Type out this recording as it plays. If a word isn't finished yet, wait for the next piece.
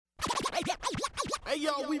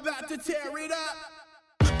yo, we about to tear it up.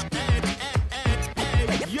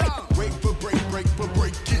 Hey, yo. Break for break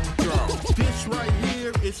it down. This right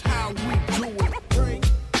here is how we do it. Break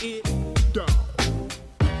it down.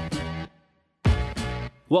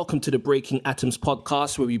 Welcome to the Breaking Atoms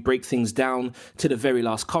podcast, where we break things down to the very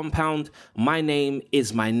last compound. My name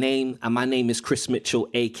is my name, and my name is Chris Mitchell,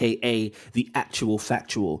 aka The Actual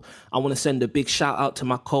Factual. I want to send a big shout out to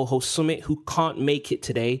my co-host Sumit, who can't make it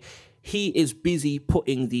today. He is busy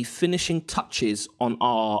putting the finishing touches on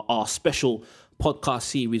our special podcast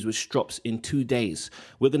series, which drops in 2 days.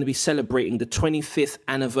 We're going to be celebrating the 25th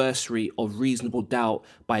anniversary of Reasonable Doubt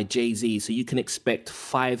by Jay-Z, so you can expect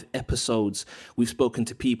 5 episodes. We've spoken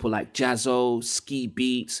to people like Jazzo, Ski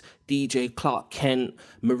Beats, DJ Clark Kent,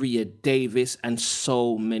 Maria Davis, and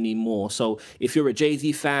so many more. So if you're a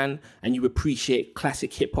Jay-Z fan and you appreciate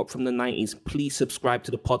classic hip-hop from the 90s, please subscribe to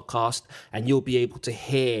the podcast and you'll be able to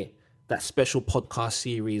hear that special podcast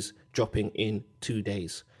series dropping in 2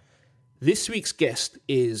 days. This week's guest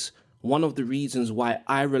is one of the reasons why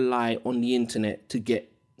I rely on the internet to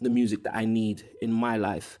get the music that I need in my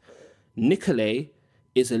life. Nicolay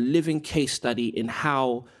is a living case study in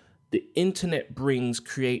how the internet brings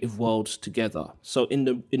creative worlds together. So in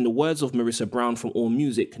the words of Marissa Brown from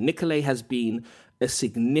AllMusic, Nicolay has been a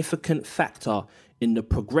significant factor in the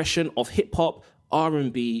progression of hip hop,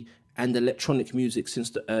 R&B, and electronic music since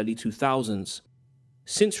the early 2000s.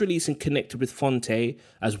 Since releasing Connected with Phonte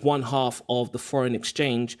as one half of the Foreign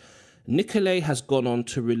Exchange, Nicolay has gone on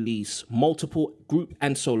to release multiple group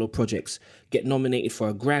and solo projects, get nominated for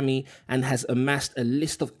a Grammy, and has amassed a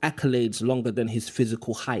list of accolades longer than his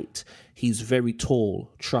physical height. He's very tall,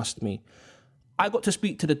 trust me. I got to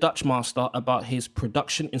speak to the Dutch master about his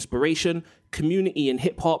production inspiration, community in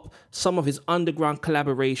hip-hop, some of his underground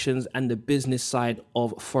collaborations, and the business side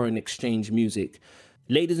of Foreign Exchange music.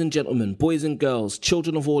 Ladies and gentlemen, boys and girls,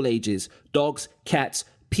 children of all ages, dogs, cats,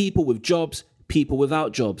 people with jobs, people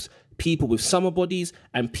without jobs, people with summer bodies,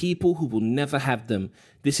 and people who will never have them.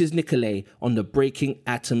 This is Nicolay on the Breaking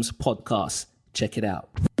Atoms podcast. Check it out.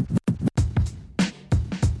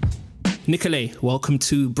 Nicolay, welcome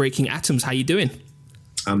to Breaking Atoms. How you doing?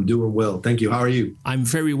 I'm doing well. Thank you. How are you? I'm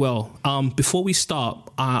very well. Before we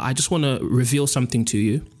start, I just want to reveal something to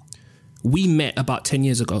you. We met about 10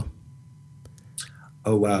 years ago.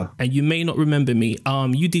 Oh, wow. And you may not remember me.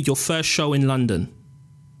 You did your first show in London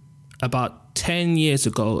about 10 years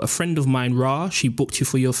ago. A friend of mine, Ra, she booked you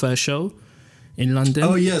for your first show in London.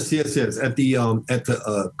 Oh, yes. At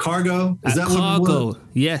the Cargo. Is that Cargo? What it was?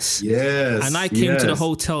 Yes. Yes. And I came to the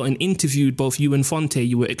hotel and interviewed both you and Phonte.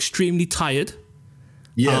 You were extremely tired.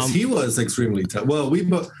 Yes, he was extremely tired. Well,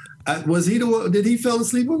 was he the one? Did he fall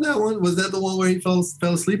asleep on that one? Was that the one where he fell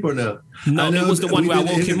asleep or no? No, it was the one where I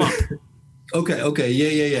woke him up. Okay.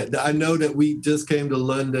 Yeah. I know that we just came to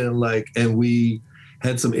London, and we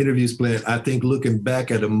had some interviews planned. I think looking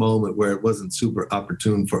back at a moment where it wasn't super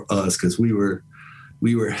opportune for us because we were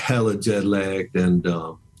hella jet lagged. And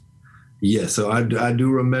so I do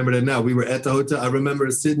remember that now. We were at the hotel. I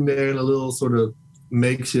remember sitting there in a little sort of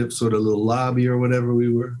makeshift sort of little lobby or whatever we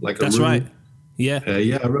were, like a room. That's right. Yeah.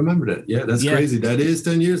 Yeah, I remember that. Yeah, that's crazy. That is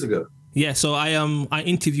 10 years ago. Yeah, so I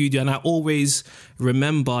interviewed you, and I always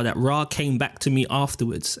remember that Ra came back to me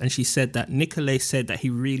afterwards, and she said that Nicolay said that he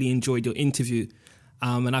really enjoyed your interview,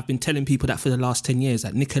 and I've been telling people that for the last 10 years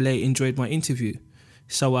that Nicolay enjoyed my interview.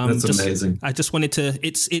 So that's amazing. I just wanted to.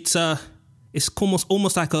 It's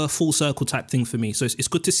almost like a full circle type thing for me. So it's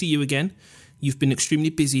good to see you again. You've been extremely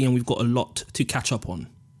busy, and we've got a lot to catch up on.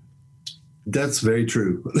 That's very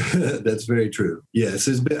true. That's very true. Yes,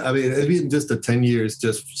 it's been just 10 years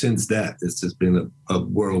just since that. It's just been a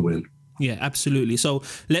whirlwind. Yeah, absolutely. So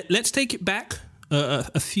let's take it back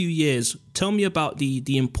a few years. Tell me about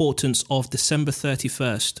the importance of December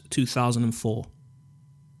 31st, 2004.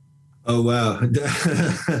 Oh, wow.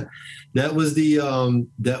 That was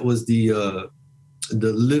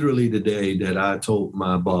literally the day that I told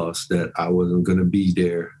my boss that I wasn't going to be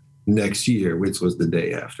there next year, which was the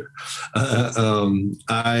day after.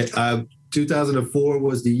 2004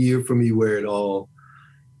 was the year for me where it all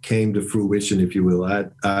came to fruition, if you will.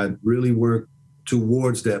 I really worked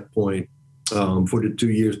towards that point for the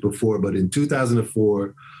 2 years before, but in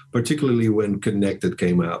 2004, particularly when Connected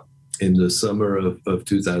came out in the summer of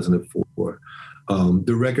 2004,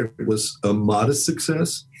 the record was a modest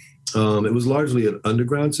success. It was largely an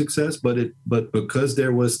underground success, but because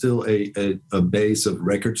there was still a base of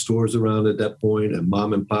record stores around at that point, and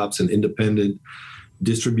mom and pops and independent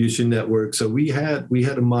distribution networks, so we had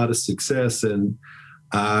a modest success, and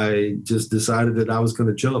I just decided that I was going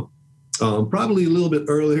to jump. Probably a little bit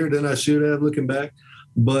earlier than I should have, looking back,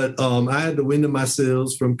 But I had the wind in my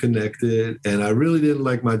sails from Connected, and I really didn't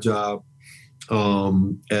like my job,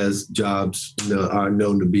 as jobs are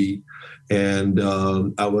known to be. And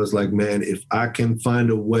I was like, man, if I can find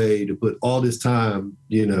a way to put all this time,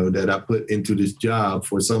 that I put into this job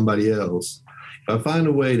for somebody else, if I find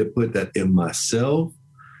a way to put that in myself,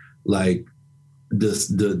 like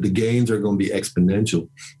the gains are going to be exponential,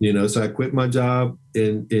 So I quit my job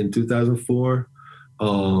in 2004.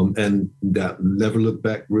 And that never looked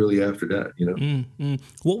back really after that,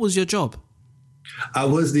 What was your job? I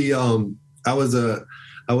was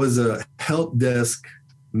a help desk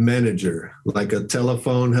manager, like a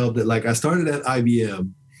telephone help. Like I started at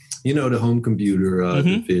IBM, the home computer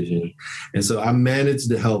division, and so I managed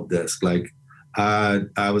the help desk. Like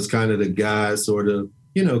I was kind of the guy, sort of,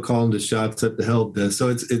 calling the shots at the help desk. So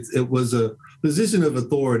it was a position of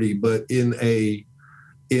authority, but in a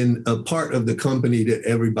part of the company that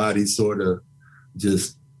everybody sort of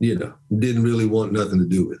just, didn't really want nothing to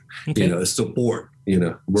do with. Okay. Support.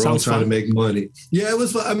 We're all trying to make money. Yeah, it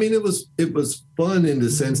was. I mean, it was fun in the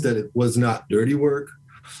sense that it was not dirty work.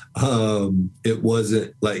 It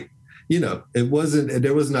wasn't like, it wasn't.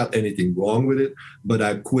 There was not anything wrong with it. But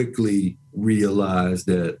I quickly realized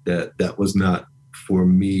that was not for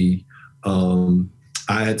me.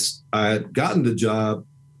 I had gotten the job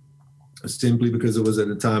simply because it was at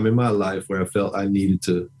a time in my life where I felt I needed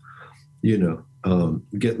to,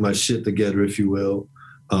 get my shit together, if you will.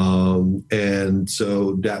 And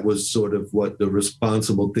so that was sort of what the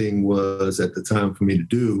responsible thing was at the time for me to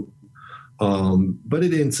do. But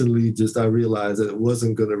it instantly I realized that it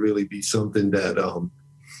wasn't going to really be something that,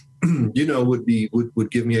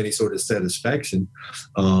 would give me any sort of satisfaction.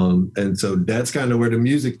 And so that's kind of where the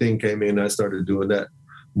music thing came in. I started doing that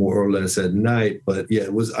more or less at night. But yeah,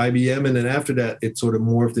 it was IBM. And then after that, it sort of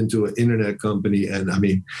morphed into an internet company. And I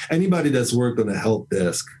mean, anybody that's worked on a help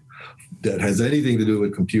desk that has anything to do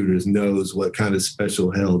with computers knows what kind of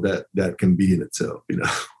special hell that can be in itself,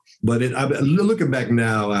 But looking back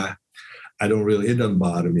now, I don't really, it doesn't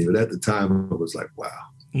bother me. But at the time, I was like, wow.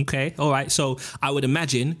 Okay. All right. So I would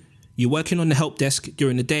imagine you're working on the help desk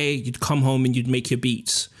during the day, you'd come home and you'd make your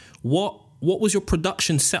beats. What was your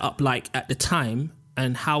production setup like at the time,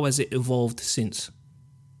 and how has it evolved since?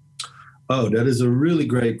 Oh, that is a really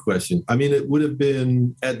great question. I mean, it would have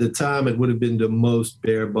been, at the time, it would have been the most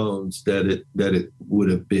bare bones that it would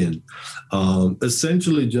have been.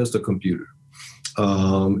 Essentially just a computer.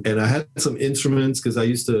 And I had some instruments because I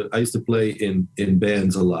used to play in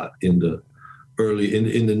bands a lot in the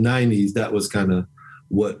in the 90s. That was kind of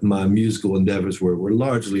what my musical endeavors were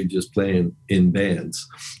largely just playing in bands.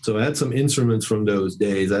 So I had some instruments from those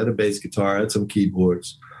days. I had a bass guitar, I had some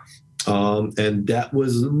keyboards. And that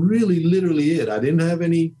was really literally it. I didn't have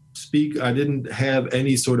any I didn't have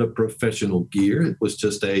any sort of professional gear. It was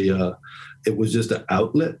just an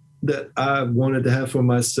outlet that I wanted to have for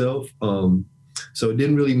myself. So it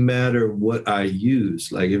didn't really matter what I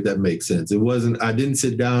used, like, if that makes sense. I didn't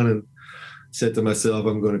sit down and said to myself,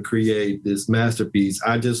 I'm going to create this masterpiece.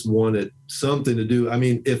 I just wanted something to do. I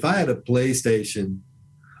mean, if I had a PlayStation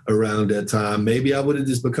around that time, maybe I would have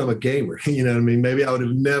just become a gamer. You know what I mean? Maybe I would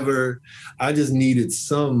have I just needed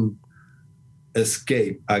some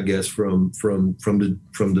escape, I guess, from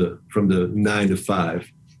the 9 to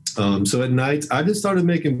 5. So at night, I just started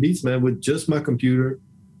making beats, man, with just my computer.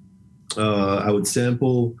 I would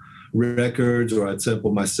sample records, or I'd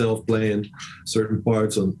sample myself playing certain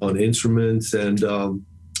parts on instruments. And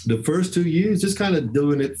the first 2 years, just kind of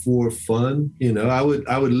doing it for fun. I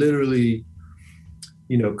would literally,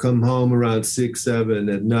 come home around 6, 7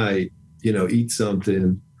 at night, eat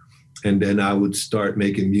something, and then I would start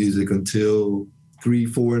making music until 3,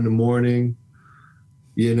 4 in the morning.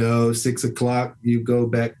 6 o'clock, you go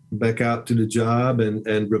back out to the job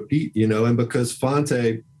and repeat. And because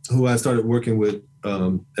Phonte, who I started working with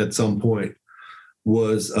at some point,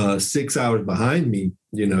 was 6 hours behind me,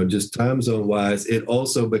 just time zone wise, it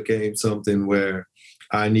also became something where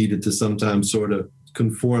I needed to sometimes sort of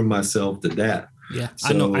conform myself to that. Yeah,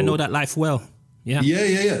 so, I know that life well. Yeah.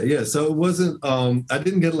 Yeah. So it wasn't, I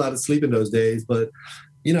didn't get a lot of sleep in those days, but,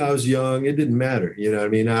 I was young. It didn't matter. You know what I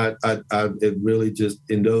mean? It really just,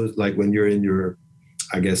 in those, like when you're in your,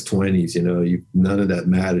 I guess, 20s, none of that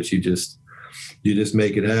matters. You just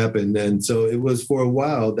make it happen. And so it was, for a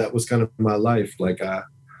while, that was kind of my life. Like I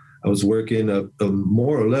was working a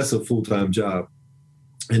more or less a full-time job.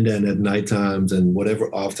 And then at night times and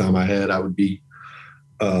whatever off time I had, I would be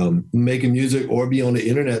making music or be on the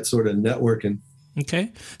internet sort of networking.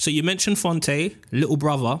 Okay. So you mentioned Phonte, Little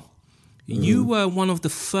Brother. Mm-hmm. You were one of the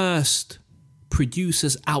first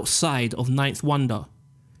producers outside of Ninth Wonder.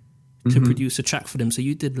 to produce a track for them. So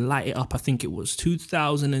you did Light It Up, I think it was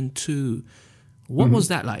 2002. What was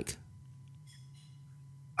that like?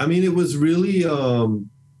 I mean, it was really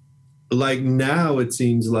like, now it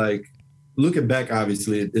seems like, looking back,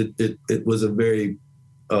 obviously, it was a very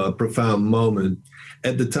profound moment.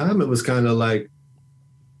 At the time, it was kind of like,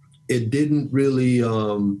 it didn't really,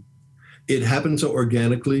 it happened so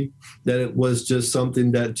organically that it was just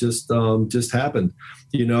something that just happened.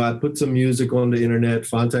 You know, I put some music on the internet,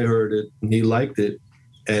 Phonte heard it, and he liked it.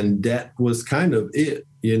 And that was kind of it,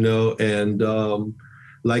 you know. And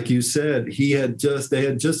like you said, they had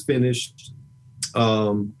just finished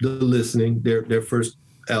the Listening, their first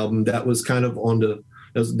album. That was kind of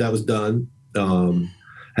that was done.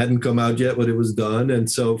 Hadn't come out yet, but it was done. And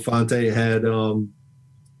so Phonte had,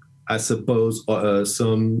 I suppose,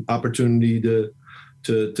 some opportunity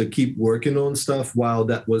to keep working on stuff while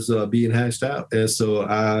that was being hashed out. And so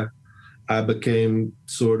I became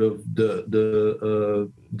sort of the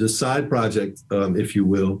side project, if you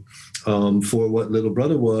will, for what Little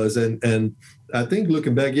Brother was. And I think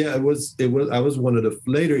looking back, yeah, it was. I was one of the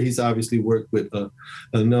later. He's obviously worked with a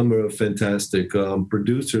number of fantastic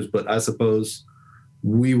producers, but I suppose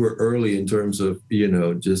we were early in terms of, you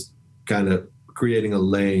know, just kind of creating a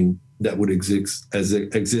lane that would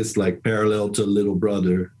exist like parallel to Little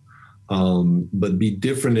Brother, but be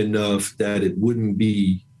different enough that it wouldn't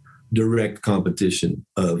be direct competition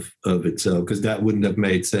of itself, because that wouldn't have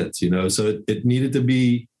made sense, you know. So it needed to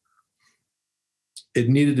be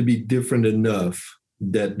different enough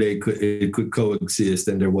that it could coexist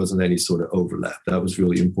and there wasn't any sort of overlap. That was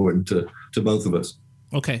really important to both of us.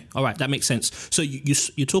 Okay, all right, that makes sense. So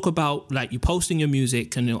you talk about like you posting your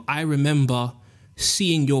music, and you know, I remember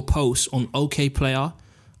seeing your posts on Okayplayer.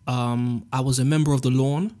 I was a member of The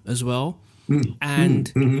Lawn as well,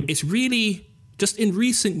 and it's really just in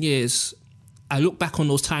recent years I look back on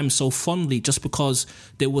those times so fondly, just because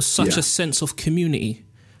there was such a sense of community,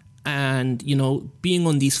 and you know, being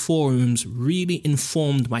on these forums really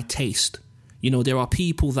informed my taste. You know, there are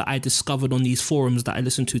people that I discovered on these forums that I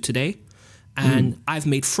listen to today. And I've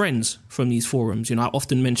made friends from these forums. You know, I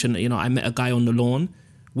often mention that, you know, I met a guy on The Lawn.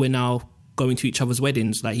 We're now going to each other's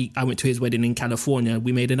weddings. Like I went to his wedding in California.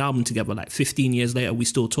 We made an album together. Like 15 years later, we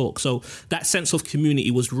still talk. So that sense of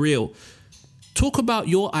community was real. Talk about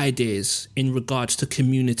your ideas in regards to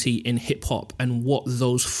community in hip hop and what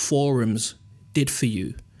those forums did for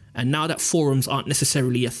you. And now that forums aren't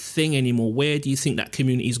necessarily a thing anymore, where do you think that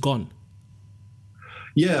community's gone?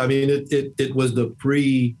 Yeah, I mean, it was the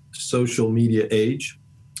pre-social media age.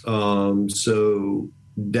 So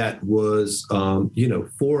that was, you know,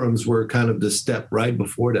 forums were kind of the step right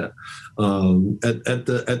before that.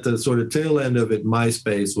 At the sort of tail end of it,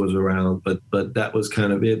 MySpace was around, but that was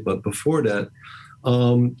kind of it. But before that,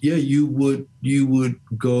 you would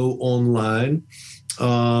go online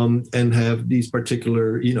and have these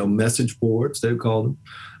particular, you know, message boards, they call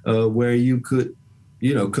them, where you could,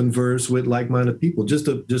 you know, converse with like-minded people, just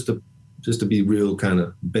to be real kind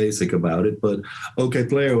of basic about it. But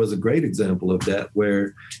Okayplayer was a great example of that,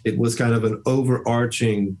 where it was kind of an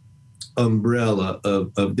overarching umbrella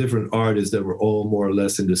of different artists that were all more or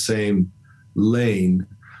less in the same lane,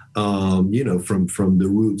 you know, from the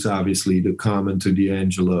Roots, obviously, to Common to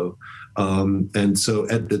D'Angelo. And so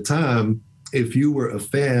at the time, if you were a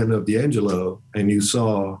fan of D'Angelo and you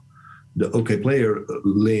saw the Okayplayer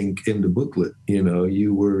link in the booklet, you know,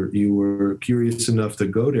 you were curious enough to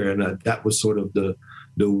go there, and that was sort of the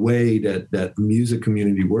way that music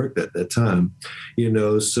community worked at that time, you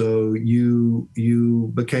know. So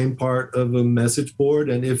you became part of a message board,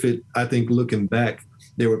 and I think looking back,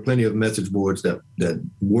 there were plenty of message boards that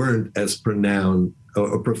weren't as pronounced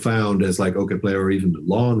or profound as like Okayplayer or even The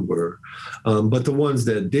Lawn were, but the ones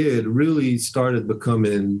that did really started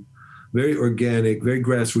becoming very organic, very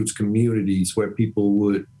grassroots communities where people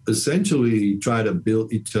would essentially try to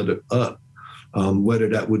build each other up, whether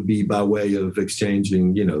that would be by way of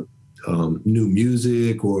exchanging, you know, new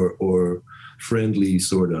music or friendly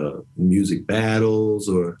sort of music battles,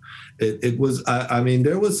 or it was, I mean,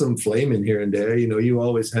 there was some flaming here and there. You know, you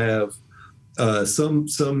always have some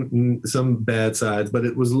bad sides, but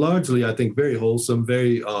it was largely, I think, very wholesome,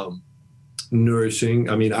 very nourishing.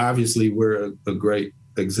 I mean, obviously, we're a great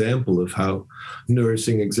example of how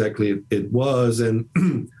nourishing exactly it was. And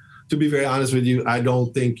to be very honest with you, I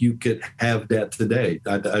don't think you could have that today.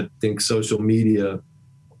 I think social media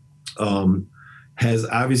has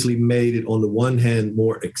obviously made it, on the one hand,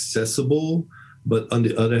 more accessible, but on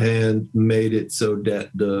the other hand, made it so that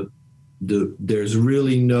there's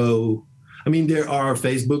really no, I mean, there are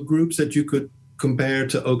Facebook groups that you could compared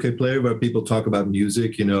to OK Player, where people talk about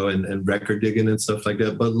music, and record digging and stuff like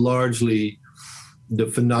that, but largely the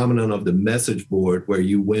phenomenon of the message board, where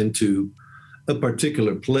you went to a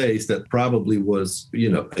particular place that probably was,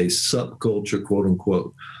 a subculture, quote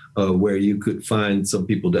unquote, where you could find some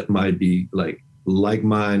people that might be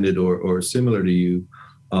like-minded or similar to you.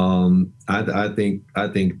 I think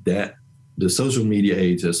that the social media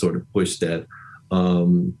age has sort of pushed that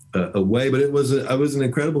away, but it was an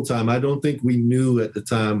incredible time. I don't think we knew at the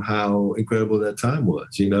time how incredible that time was.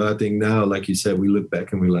 I think now, like you said, we look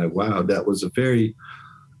back and we're like, wow, that was a very,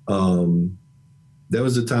 that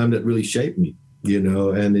was a time that really shaped me,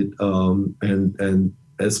 and it, and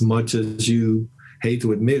as much as you hate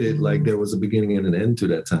to admit it, like there was a beginning and an end to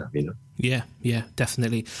that time, Yeah,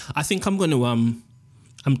 definitely. I think I'm going to, I'm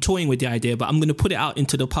toying with the idea, but I'm going to put it out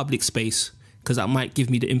into the public space, because that might give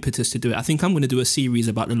me the impetus to do it. I think I'm going to do a series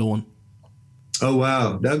about the lawn. Oh,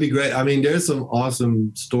 wow. That'd be great. I mean, there's some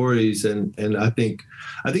awesome stories. And I think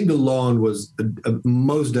the lawn was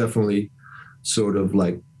most definitely sort of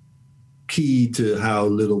like key to how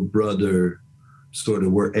Little Brother sort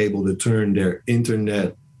of were able to turn their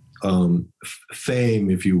internet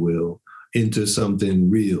fame, if you will, into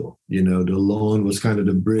something real. The lawn was kind of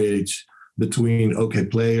the bridge between OK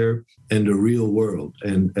Player and the real world,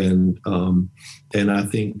 and I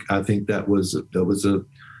think that was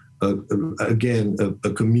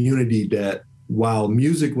a community that, while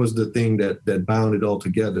music was the thing that bound it all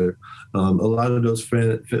together, a lot of those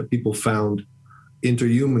people found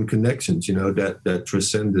interhuman connections, that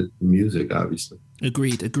transcended music, obviously.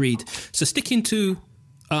 Agreed. So sticking to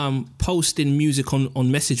posting music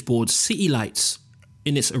on message boards, City Lights,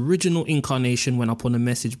 in its original incarnation, went up on a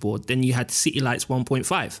message board. Then you had City Lights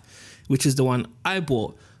 1.5, which is the one I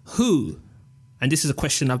bought. Who, and this is a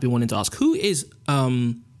question I've been wanting to ask, who is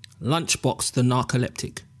Lunchbox the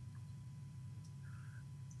Narcoleptic?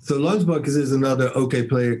 So Lunchbox is another OK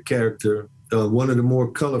Player character, one of the more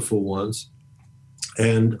colorful ones,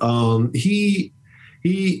 and he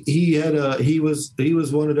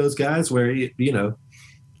was one of those guys where he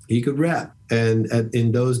could rap. And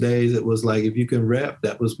in those days, it was like, if you can rap,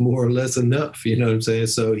 that was more or less enough. You know what I'm saying?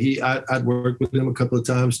 So I'd worked with him a couple of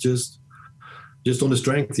times just on the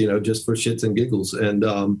strength, just for shits and giggles. And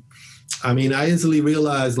I instantly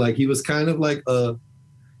realized, like, he was kind of one of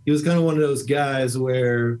those guys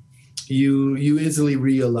where you instantly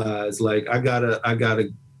realize, like, I gotta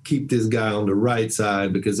keep this guy on the right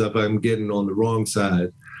side, because if I'm getting on the wrong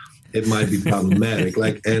side, it might be problematic.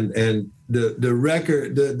 Like, and the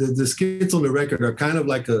record, the skits on the record are kind of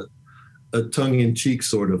like a tongue-in-cheek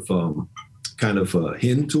sort of kind of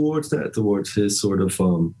hint towards his sort of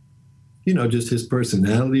just his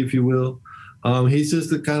personality, if you will. He's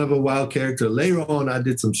just a kind of a wild character. Later on, I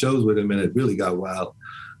did some shows with him, and it really got wild.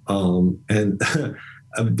 And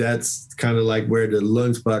that's kind of like where the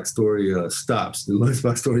Lunchbox story stops. The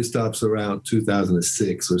Lunchbox story stops around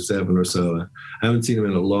 2006 or 7 or so. I haven't seen him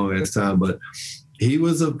in a long ass time, but he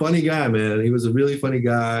was a funny guy, man. He was a really funny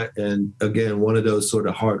guy. And again, one of those sort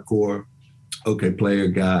of hardcore OK Player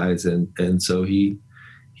guys. And so he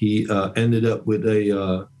ended up with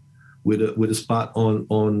a spot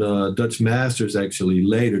on Dutch Masters, actually,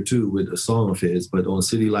 later too, with a song of his. But on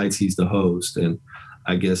City Lights, he's the host. And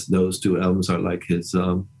I guess those two albums are like his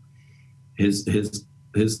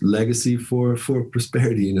legacy for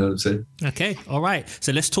prosperity. You know what I'm saying? Okay, all right.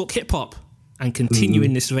 So let's talk hip hop and continue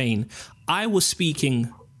in this vein. I was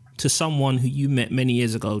speaking to someone who you met many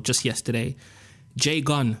years ago, just yesterday, Jay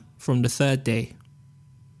Gunn from The Third Day.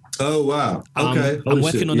 Oh wow! Okay, I'm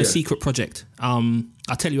working on a secret project. I'll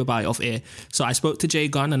tell you about it off air. So I spoke to Jay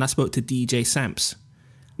Gunn and I spoke to DJ Samps.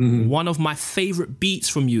 Mm-hmm. One of my favorite beats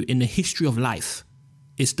from you in the history of life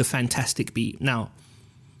is the Fantastic beat. Now,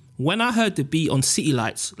 when I heard the beat on City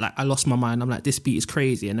Lights, like, I lost my mind. I'm like, this beat is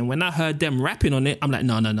crazy. And then when I heard them rapping on it, I'm like,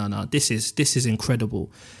 no, this is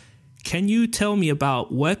incredible. Can you tell me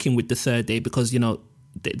about working with The Third Day? Because,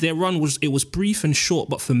 their run was brief and short,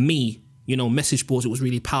 but for me, Message Boards, it was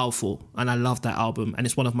really powerful. And I love that album. And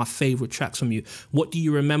it's one of my favorite tracks from you. What do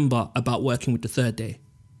you remember about working with The Third Day?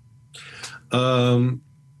 As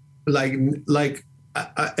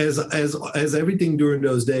everything during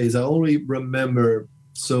those days, I only remember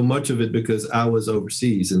so much of it because I was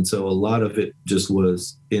overseas, and so a lot of it just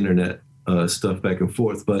was internet stuff back and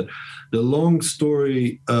forth. But the long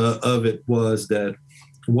story of it was that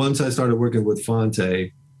once I started working with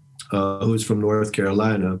Phonte, who's from North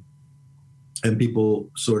Carolina, and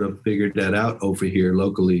people sort of figured that out over here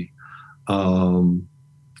locally,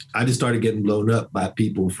 I just started getting blown up by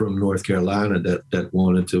people from North Carolina that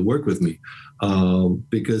wanted to work with me,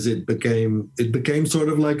 because it became sort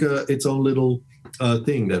of like its own little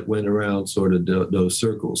thing that went around sort of those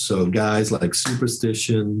circles. So guys like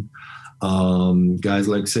Superstition, guys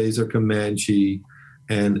like Cesar Comanche,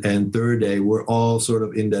 and Third Day were all sort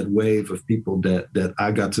of in that wave of people that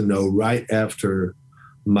I got to know right after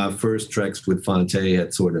my first tracks with Phonte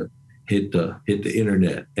had sort of hit the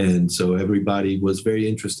internet. And so everybody was very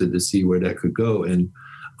interested to see where that could go. And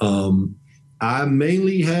I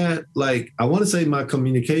mainly had, like, I want to say my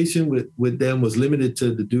communication with them was limited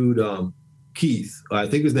to the dude, Keith. I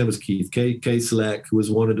think his name was Keith. K Slack, who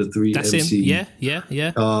was one of the three That's MCs. him.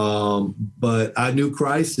 Yeah. But I knew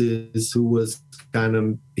Crisis, who was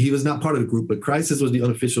he was not part of the group, but Crisis was the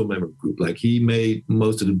unofficial member of the group. Like, he made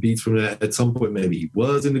most of the beats from that. At some point, maybe he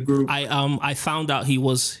was in the group. I found out he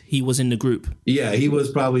was in the group. Yeah, he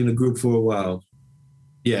was probably in the group for a while.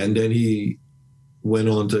 Yeah, and then he went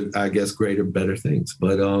on to, I guess, greater, better things.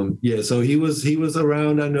 But yeah, so he was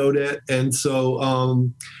around. I know that, and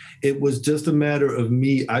so it was just a matter of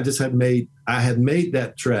me. I had made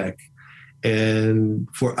that track, and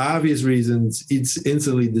for obvious reasons, it's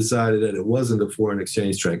instantly decided that it wasn't a foreign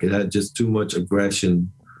exchange track. It had just too much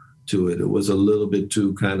aggression to it. It was a little bit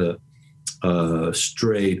too kind of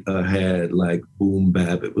straight ahead, like boom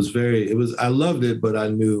bap. I loved it, but I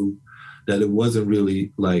knew that it wasn't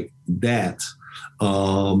really like that.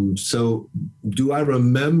 So do I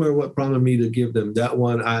remember what prompted me to give them that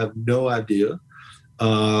one? I have no idea.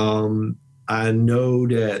 I know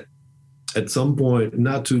that at some point,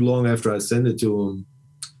 not too long after I sent it to him,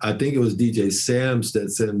 I think it was DJ Sam's that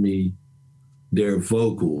sent me their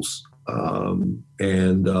vocals. And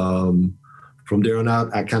from there on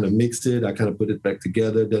out, I kind of mixed it. I kind of put it back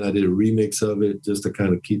together. Then I did a remix of it just to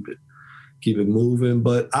kind of keep it moving.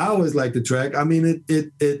 But I always liked the track. I mean,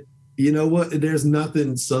 it you know what? There's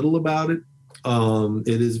nothing subtle about it.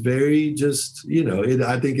 It is very just,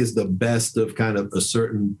 I think it's the best of kind of a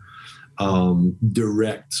certain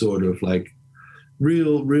direct sort of like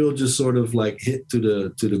real just sort of like hit to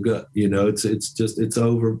the gut. It's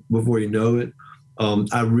over before you know it.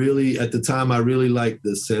 At the time I really liked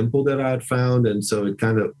the sample that I had found, and so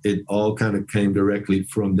it all kind of came directly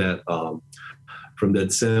from that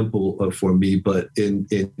sample for me. But in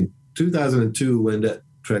 2002, when that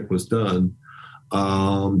track was done,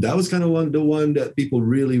 that was kind of the one that people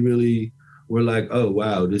really, really were like, oh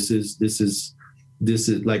wow, this is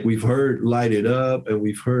like, we've heard Light It Up and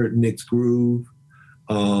we've heard Nick's Groove,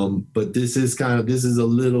 but this is a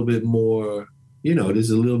little bit more, this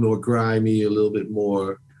is a little more grimy, a little bit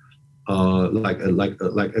more like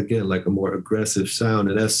a more aggressive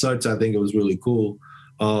sound, and as such, I think it was really cool.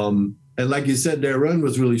 And like you said, their run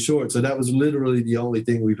was really short, so that was literally the only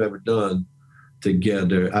thing we've ever done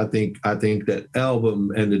together. I think that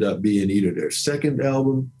album ended up being either their second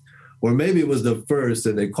album, or maybe it was the first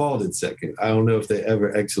and they called it second. I don't know if they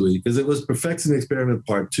ever actually, because it was Perfection Experiment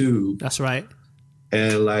Part 2. That's right.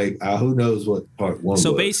 And like, who knows what Part 1 was.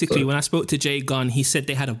 So basically, when I spoke to Jay Gunn, he said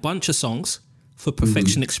they had a bunch of songs for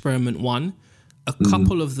Perfection Experiment 1. A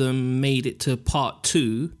couple of them made it to Part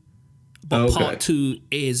 2, but Part 2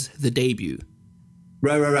 is the debut.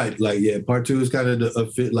 Right. Like, yeah, Part 2 is kind of a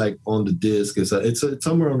fit like on the disc. It's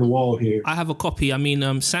somewhere on the wall here. I have a copy. I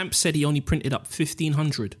mean, Samp said he only printed up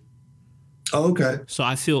 1,500. Oh, okay. So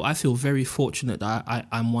I feel very fortunate that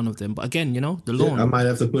I'm one of them. But again, the lawn. Yeah, I might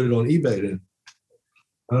have to put it on eBay then.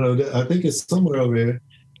 I don't know. I think it's somewhere over here.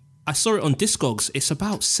 I saw it on Discogs. It's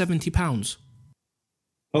about £70.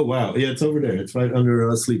 Oh wow! Yeah, it's over there. It's right under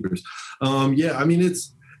Sleepers. Yeah, I mean,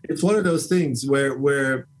 it's one of those things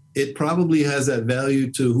where it probably has that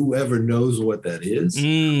value to whoever knows what that is.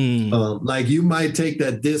 Like, you might take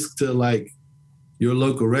that disc to like your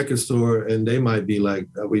local record store and they might be like,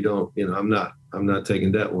 we don't, I'm not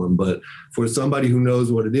taking that one. But for somebody who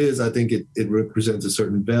knows what it is, I think it represents a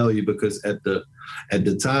certain value, because at the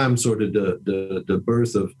time, sort of the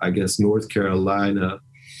birth of, I guess, North Carolina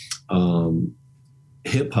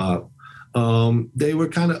hip hop, they were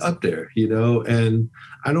kind of up there, and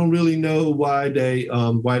I don't really know why they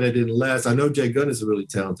didn't last. I know Jay Gunn is a really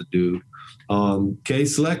talented dude. K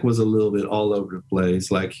Slack was a little bit all over the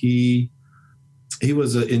place. Like, he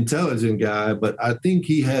was an intelligent guy, but I think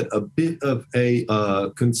he had a bit of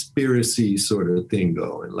a conspiracy sort of thing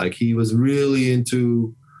going. Like, he was really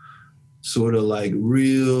into sort of like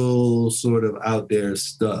real sort of out there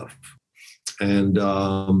stuff. And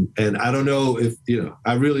I don't know if,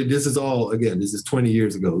 this is 20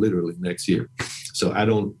 years ago, literally next year. So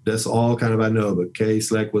that's all kind of I know. But K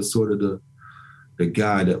Slack was sort of the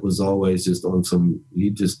guy that was always just on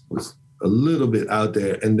he just was a little bit out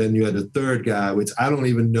there. And then you had the third guy, which I don't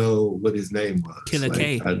even know what his name was. Killer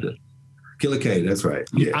K. Killer K, that's right.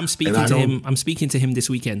 Yeah. I'm speaking to him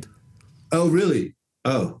this weekend. Oh, really?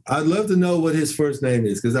 Oh, I'd love to know what his first name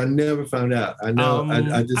is because I never found out. I know.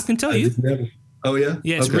 I can tell you. Just never. Oh yeah.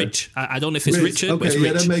 Yeah, it's Rich. I don't know if it's Richard. Okay, but it's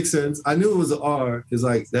Rich. That makes sense. I knew it was an R because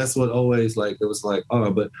like that's what always like it was like R,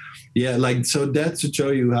 but yeah, like so that should show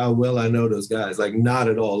you how well I know those guys. Like not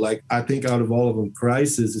at all. Like I think out of all of them,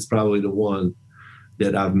 Crisis is probably the one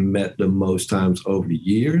that I've met the most times over the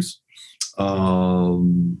years. But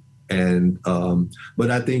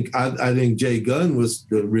I think Jay Gunn was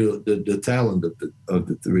the talent of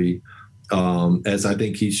the three. As I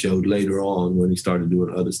think he showed later on when he started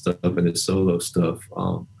doing other stuff and his solo stuff.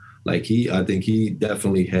 I think he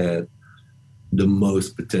definitely had the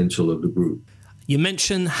most potential of the group. You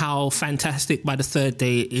mentioned how Fantastic by the Third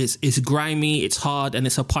Day is grimy, it's hard, and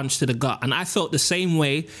it's a punch to the gut. And I felt the same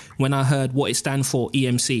way when I heard what it stands for,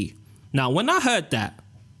 EMC. Now, when I heard that,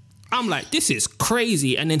 I'm like, this is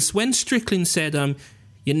crazy. And then when Strickland said,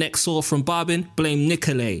 your next sore from bobbing, blame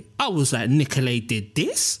Nicolay. I was like, Nicolay did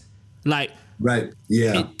this? Like, right,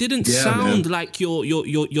 yeah. It didn't sound like your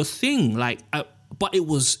thing, like, but it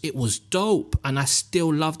was dope, and I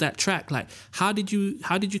still love that track. Like, how did you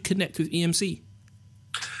connect with EMC?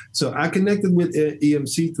 So I connected with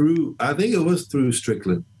EMC through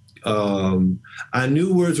Strickland. I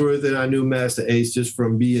knew Wordsworth and I knew Masta Ace just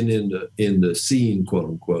from being in the scene, quote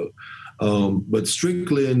unquote. But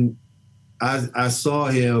Strickland, I saw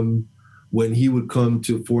him when he would come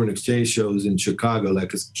to foreign exchange shows in Chicago.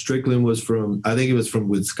 Like Strickland was from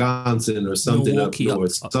Wisconsin or something, Milwaukee, up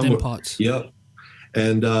north, up them parts. Yep.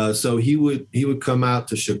 And so he would come out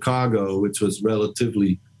to Chicago, which was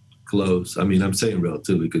relatively close. I mean, I'm saying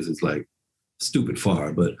relatively because it's like stupid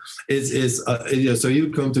far, but so he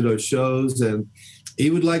would come to those shows and he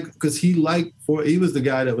would he was the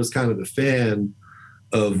guy that was kind of the fan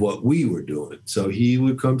of what we were doing. So he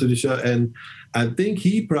would come to the show, and I think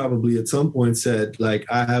he probably at some point said, like,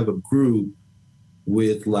 I have a group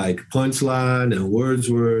with like Punchline and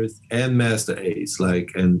Wordsworth and Masta Ace.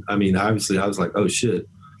 Like, and I mean, obviously I was like, oh shit.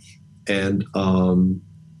 And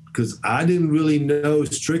because I didn't really know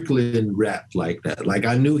Strickland rapped like that. Like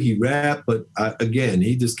I knew he rapped, but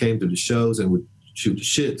he just came to the shows and would shoot the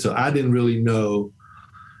shit. So I didn't really know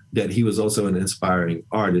that he was also an inspiring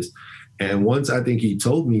artist. And once I think he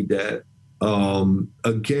told me that,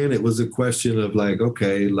 again, it was a question of like,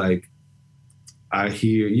 okay, like I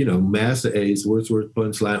hear, Masta Ace, Wordsworth,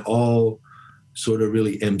 Punchline, all sort of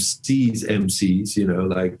really MCs,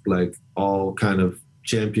 like all kind of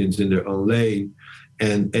champions in their own lane.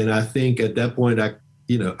 And I think at that point,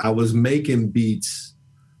 I was making beats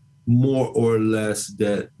more or less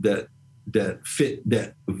that fit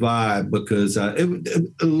that vibe because a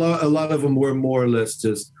lot of them were more or less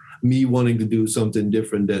just me wanting to do something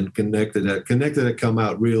different than Connected had come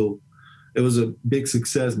out real. It was a big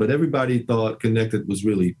success, but everybody thought Connected was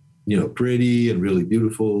really, pretty and really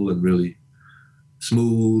beautiful and really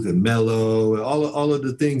smooth and mellow and all of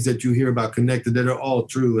the things that you hear about Connected that are all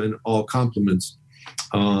true and all compliments.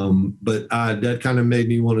 But that kind of made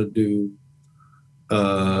me want to do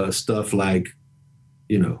stuff like,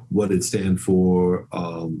 what it stands for,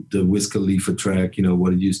 the Wiz Khalifa track,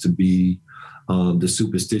 what it used to be, the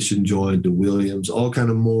Superstition joint, the Williams, all kind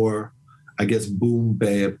of more, I guess, boom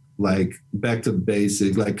bap, like back to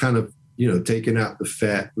basics, like kind of, taking out the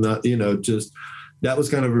fat, not, just that was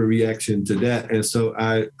kind of a reaction to that. And so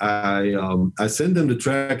I sent them the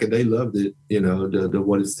track and they loved it, the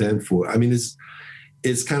what it stands for. I mean,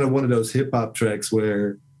 it's kind of one of those hip hop tracks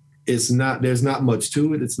where there's not much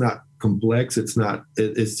to it. It's not complex. It's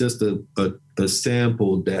just a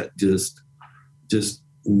sample that just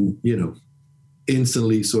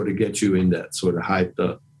instantly sort of gets you in that sort of hyped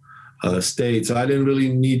up state. So I didn't really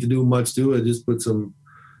need to do much to it. Just put some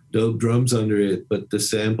dope drums under it. But the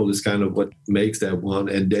sample is kind of what makes that one.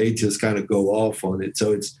 And they just kind of go off on it.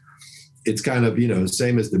 So it's kind of,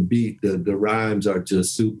 same as the beat. The rhymes are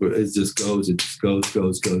just super. It just goes.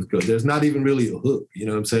 There's not even really a hook. You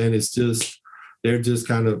know what I'm saying? It's just, they're just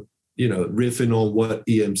kind of, riffing on what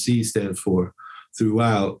EMC stands for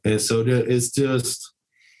throughout. And so it's just,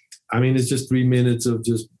 it's just 3 minutes of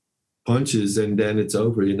just punches and then it's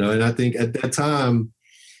over, And I think at that time,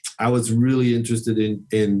 I was really interested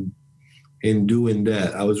in doing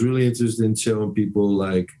that. I was really interested in showing people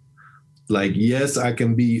like, yes, I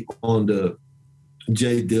can be on the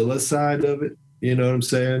Jay Dilla side of it, you know what I'm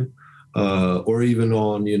saying? Or even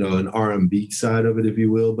on, an R&B side of it, if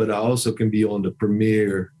you will. But I also can be on the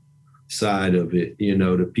Premier side of it,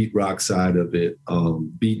 the Pete Rock side of it,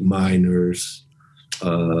 Beat Miners,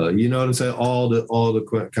 you know what I'm saying? All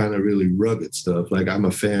the kind of really rugged stuff. Like I'm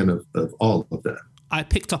a fan of all of that. I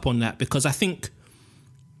picked up on that because I think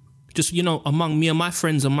just, you know, among me and my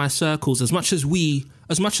friends and my circles, as much as we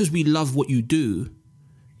love what you do,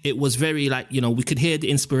 it was very like, you know, we could hear the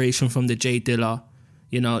inspiration from the J Dilla.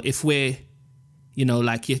 You know, if we're, you know,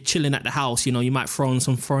 like you're chilling at the house, you know, you might throw on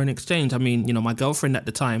some Foreign Exchange. I mean, you know, my girlfriend at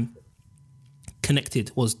the time,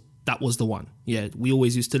 Connected was the one. Yeah, we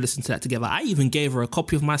always used to listen to that together. I even gave her a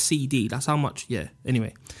copy of my CD. That's how much. Yeah.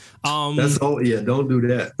 Anyway, that's all. Yeah, don't do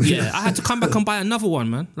that. Yeah, I had to come back and buy another one,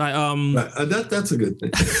 man. Like, that's a good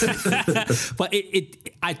thing. But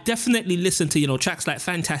I definitely listened to, you know, tracks like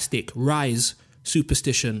Fantastic, Rise,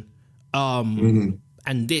 Superstition, and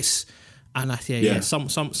this, and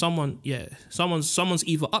someone's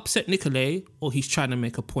either upset Nicolay or he's trying to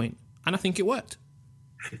make a point, and I think it worked.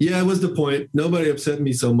 Yeah, it was the point. Nobody upset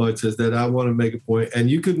me so much as that I want to make a point. And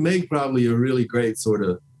you could make probably a really great sort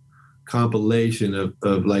of compilation of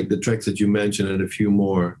like the tracks that you mentioned and a few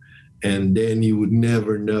more. And then you would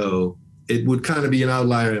never know. It would kind of be an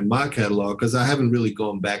outlier in my catalog because I haven't really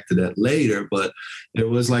gone back to that later. But there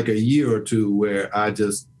was like a year or two where I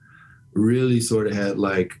just really sort of had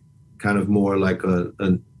like kind of more like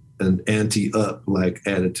an anti-up like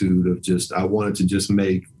attitude of just, I wanted to just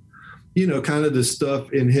make, you know, kind of the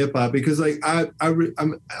stuff in hip hop, because like I'm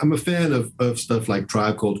a fan of stuff like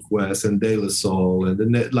Tribe Called Quest and De La Soul and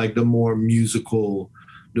the more musical,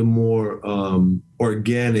 the more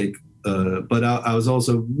organic. But I was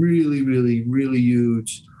also really, really, really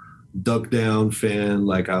huge Duck Down fan.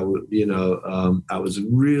 Like I would, you know, I was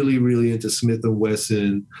really, really into Smith and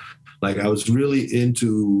Wesson. Like I was really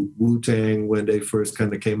into Wu-Tang when they first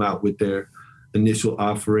kind of came out with their initial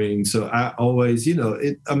offering. So I always, you know,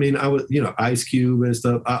 I was, you know, Ice Cube and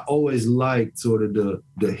stuff. I always liked sort of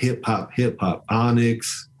the hip hop,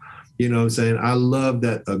 Onyx, you know what I'm saying? I love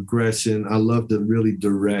that aggression. I love the really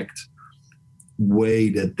direct way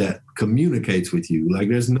that communicates with you. Like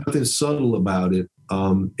there's nothing subtle about it.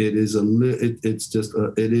 It is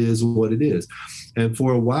it is what it is. And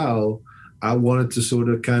for a while, I wanted to sort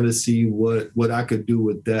of kind of see what I could do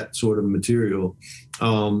with that sort of material.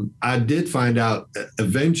 I did find out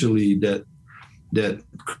eventually that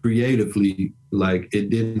creatively, like it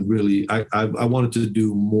didn't really, I wanted to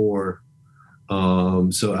do more.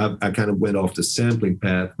 So I kind of went off the sampling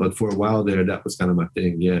path, but for a while there, that was kind of my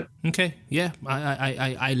thing. Yeah. Okay. Yeah.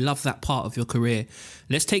 I love that part of your career.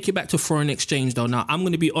 Let's take it back to Foreign Exchange though. Now I'm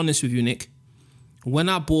going to be honest with you, Nick. When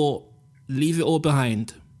I bought Leave It All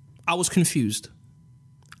Behind, I was confused.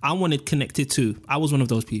 I wanted Connected too. I was one of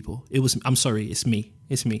those people. I'm sorry. It's me.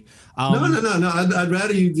 No. I'd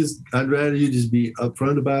rather you just be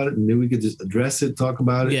upfront about it, and then we could just address it, talk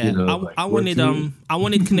about it. Yeah. You know, I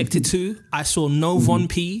wanted Connected too. I saw no Von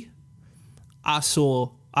P. I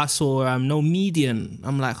saw no Median.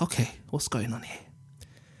 I'm like, okay, what's going on here?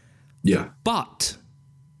 Yeah. But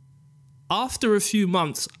after a few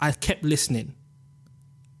months, I kept listening,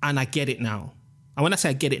 and I get it now. And when I say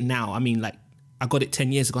I get it now, I mean like I got it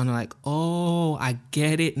 10 years ago and I'm like, oh, I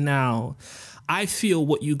get it now. I feel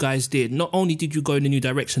what you guys did. Not only did you go in a new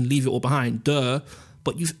direction, Leave It All Behind, but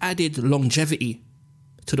you've added longevity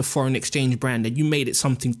to the Foreign Exchange brand and you made it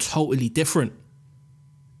something totally different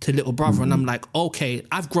to Little Brother. Mm-hmm. And I'm like, okay,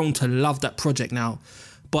 I've grown to love that project now.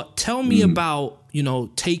 But tell me about, you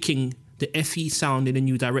know, taking the FE sound in a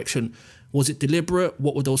new direction. Was it deliberate?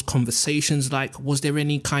 What were those conversations like? Was there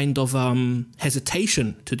any kind of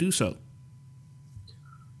hesitation to do so?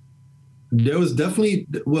 There was definitely,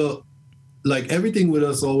 well, like everything with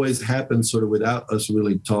us always happened sort of without us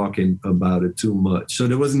really talking about it too much. So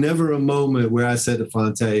there was never a moment where I said to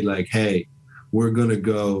Phonte, like, hey, we're going to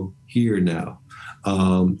go here now.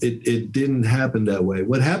 It didn't happen that way.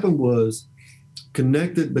 What happened was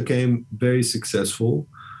Connected became very successful,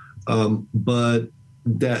 but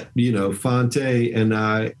that, you know, Phonte and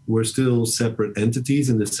I were still separate entities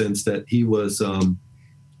in the sense that he was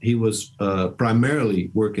primarily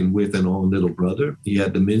working with and on Little Brother. He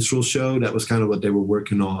had the Minstrel Show. That was kind of what they were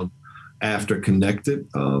working on after Connected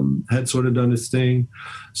had sort of done its thing.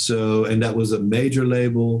 So, and that was a major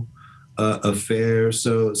label affair.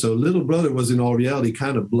 So Little Brother was in all reality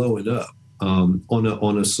kind of blowing up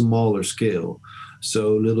on a smaller scale.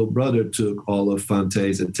 So Little Brother took all of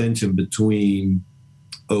Phonte's attention between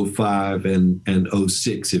 05 and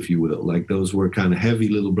 06, if you will. Like those were kind of heavy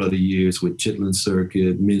Little Brother years with Chitlin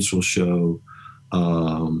Circuit, Minstrel Show,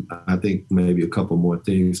 I think maybe a couple more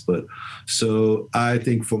things. But so I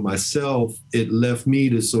think for myself, it left me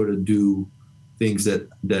to sort of do things that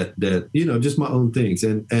you know, just my own things.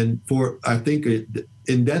 And for, I think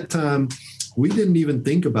in that time, we didn't even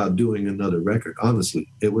think about doing another record, honestly.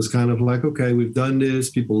 It was kind of like, okay, we've done this,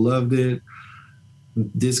 people loved it.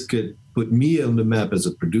 This could put me on the map as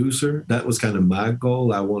a producer. That was kind of my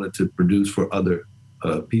goal. I wanted to produce for other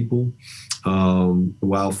people,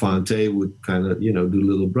 while Phonte would kind of, do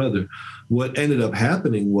Little Brother. What ended up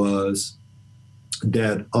happening was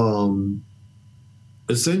that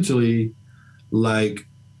essentially, like,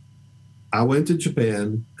 I went to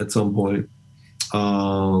Japan at some point,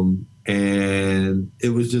 and it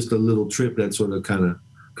was just a little trip that sort of kind of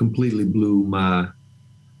completely blew my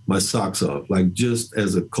socks off, like just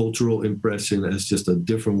as a cultural impression, as just a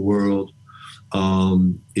different world.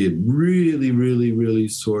 It really, really, really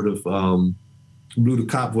sort of blew the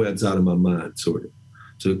cobwebs out of my mind, sort of,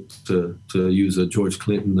 to use a George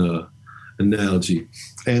Clinton analogy.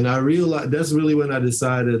 And I realized that's really when I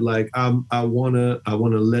decided, like, I wanna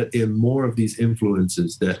let in more of these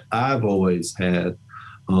influences that I've always had,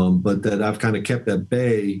 but that I've kind of kept at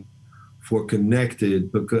bay for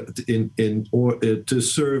Connected, because to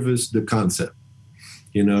service the concept.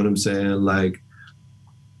 You know what I'm saying? Like,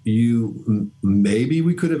 maybe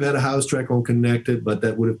we could have had a house track on Connected, but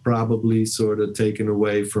that would have probably sort of taken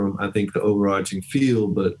away from, I think, the overarching feel.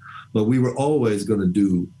 But we were always going to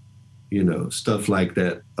do, stuff like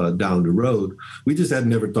that down the road. We just had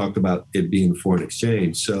never talked about it being foreign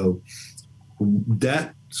exchange. So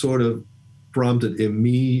that sort of prompted in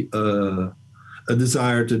me a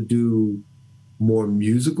desire to do more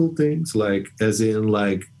musical things, like, as in,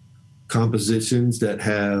 like, compositions that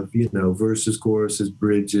have, verses, choruses,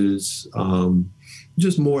 bridges,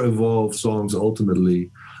 just more evolved songs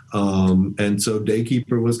ultimately. And so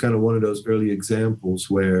Daykeeper was kind of one of those early examples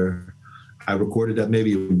where I recorded that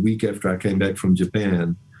maybe a week after I came back from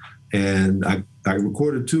Japan. And I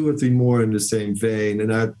recorded 2 or 3 more in the same vein.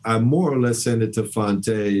 And I more or less sent it to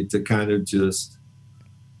Phonte to kind of just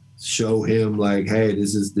show him, like, hey,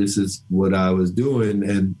 this is what I was doing.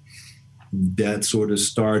 And that sort of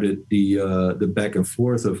started the back and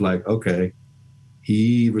forth of, like, okay,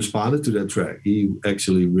 he responded to that track. He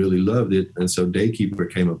actually really loved it. And so Daykeeper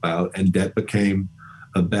came about, and that became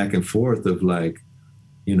a back and forth of, like,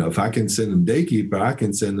 if I can send him Daykeeper, I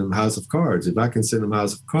can send him House of Cards. If I can send him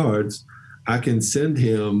House of Cards, I can send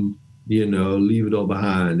him, Leave It All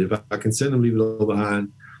Behind. If I can send him Leave It All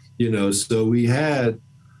Behind, so we had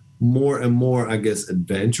more and more, I guess,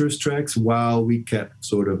 adventurous tracks, while we kept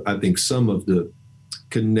sort of, I think, some of the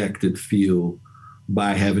Connected feel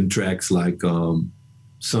by having tracks like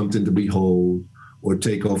Something to Behold, or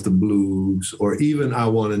Take Off the Blues, or even I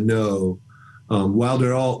Want to Know. While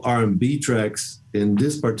they're all R&B tracks in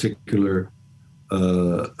this particular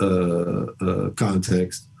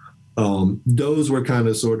context, those were kind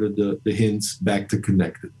of sort of the hints back to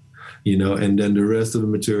Connected, and then the rest of the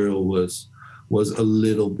material was a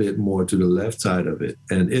little bit more to the left side of it.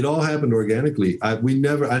 And it all happened organically. I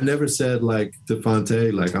never said, like, to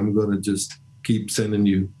Phonte, like, I'm going to just keep sending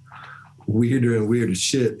you weirder and weirder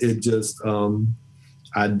shit. It just,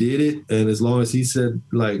 I did it. And as long as he said,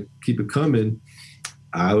 like, keep it coming,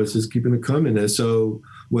 I was just keeping it coming. And so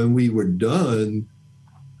when we were done,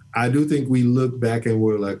 I do think we look back and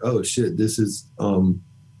we're like, oh shit, this is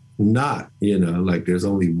not, like, there's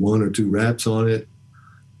only 1 or 2 raps on it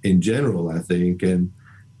in general, I think. And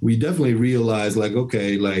we definitely realized, like,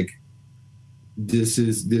 okay, like, this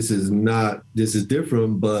is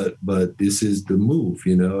different, but this is the move,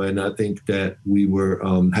 and I think that we were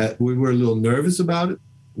a little nervous about it,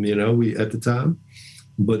 we at the time,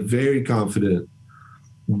 but very confident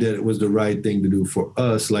that it was the right thing to do for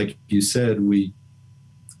us. Like you said,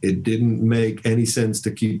 it didn't make any sense to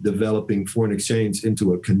keep developing Foreign Exchange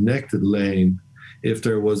into a Connected lane if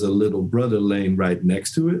there was a Little Brother lane right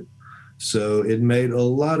next to it. So it made a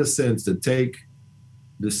lot of sense to take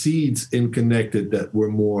the seeds in Connected that were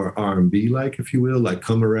more R&B like, if you will, like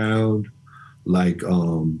Come Around, like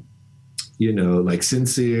like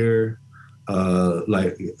Sincere,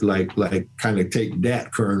 like kind of take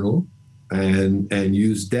that kernel and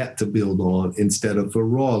use that to build on, instead of a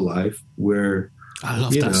Raw Life, where I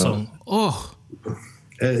love that song. Oh,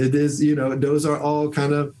 it is, those are all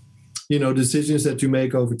kind of, decisions that you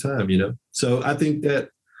make over time, So I think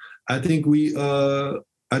we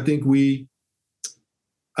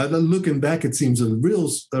looking back, it seems a real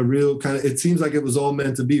kind of, it seems like it was all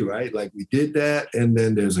meant to be, right? Like, we did that, and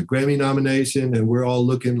then there's a Grammy nomination, and we're all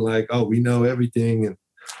looking like, oh, we know everything.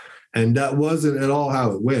 And that wasn't at all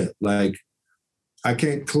how it went. Like, I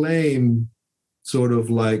can't claim sort of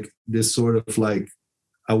like this sort of like,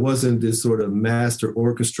 I wasn't this sort of master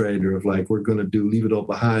orchestrator of, like, we're going to do Leave It All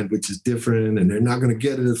Behind, which is different, and they're not going to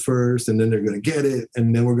get it at first, and then they're going to get it,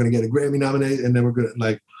 and then we're going to get a Grammy nomination, and then we're going to,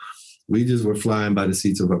 like, we just were flying by the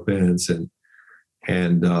seats of our pants, and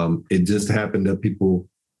it just happened that people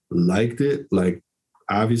liked it. Like,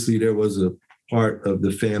 obviously there was a part of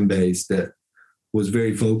the fan base that was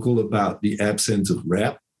very vocal about the absence of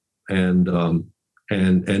rap, and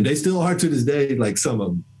they still are to this day, like some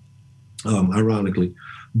of them, ironically.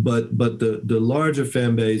 But the larger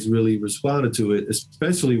fan base really responded to it,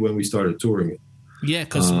 especially when we started touring it. Yeah,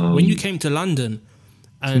 because when you came to London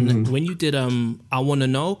and when you did I Wanna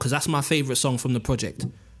Know, because that's my favorite song from the project,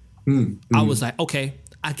 I was like, okay,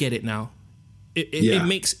 I get it now.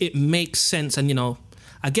 It makes sense. And, you know,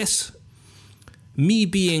 I guess me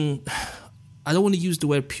being, I don't want to use the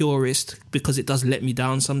word purist because it does let me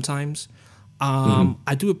down sometimes.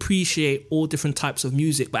 I do appreciate all different types of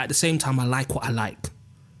music, but at the same time, I like what I like.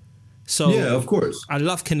 So yeah, of course. I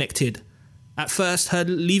love Connected. At first, heard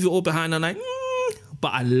Leave It All Behind, I'm like,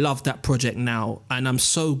 but I love that project now. And I'm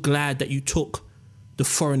so glad that you took the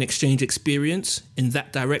foreign exchange experience in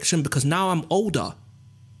that direction, because now I'm older.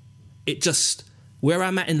 It just, where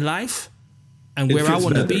I'm at in life and where I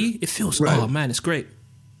want to be, it feels, oh man, it's great.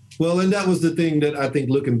 Well, and that was the thing that I think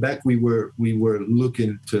looking back, we were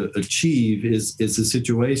looking to achieve is a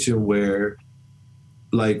situation where,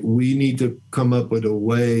 like, we need to come up with a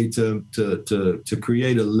way to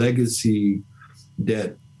create a legacy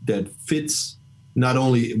that fits not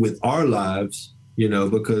only with our lives, you know,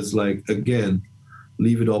 because, like, again,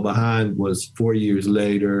 Leave It All Behind was 4 years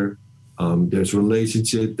later. There's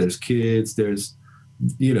relationship, there's kids, there's,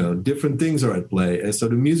 you know, different things are at play. And so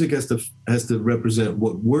the music has to represent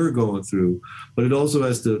what we're going through, but it also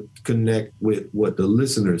has to connect with what the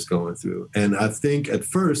listener's going through. And I think at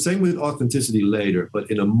first, same with Authenticity later,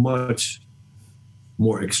 but in a much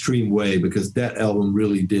more extreme way, because that album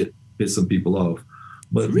really did piss some people off.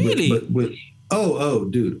 But really?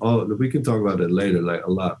 Dude, we can talk about that later, like,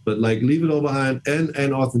 a lot. But like Leave It All Behind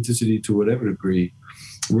and Authenticity, to whatever degree,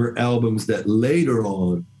 were albums that later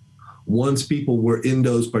on, once people were in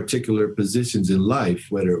those particular positions in life,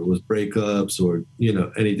 whether it was breakups or, you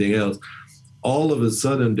know, anything else, all of a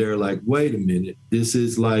sudden they're like, wait a minute, this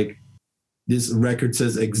record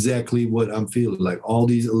says exactly what I'm feeling. Like, all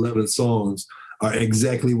these 11 songs are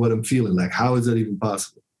exactly what I'm feeling. Like, how is that even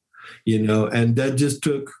possible? You know, and that just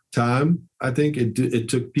took time. I think it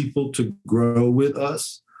took people to grow with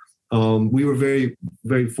us. We were very,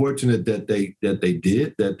 very fortunate that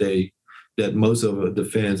most of the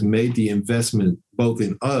fans made the investment both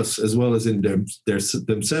in us as well as in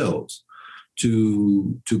themselves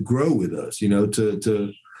to grow with us, you know,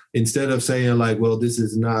 to instead of saying like, well, this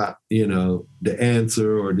is not, you know, the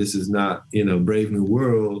answer, or this is not, you know, Brave New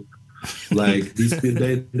World. Like,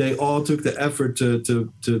 they all took the effort to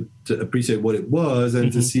appreciate what it was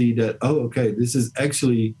and to see that, oh, okay, this is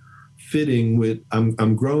actually fitting with,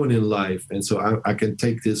 I'm growing in life. And so I can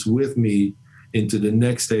take this with me into the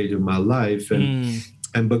next stage of my life.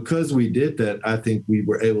 And because we did that, I think we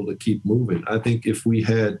were able to keep moving. I think if we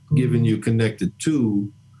had given you Connected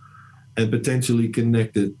 2 and potentially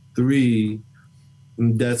Connected 3,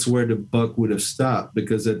 that's where the buck would have stopped,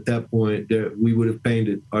 because at that point we would have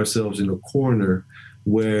painted ourselves in a corner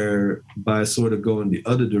where, by sort of going the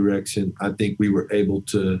other direction, I think we were able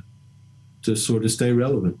to sort of stay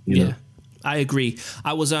relevant. You know? I agree.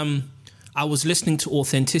 I was listening to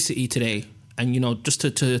Authenticity today, and, you know, just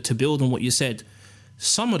to build on what you said,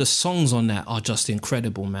 some of the songs on that are just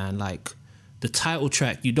incredible, man. Like the title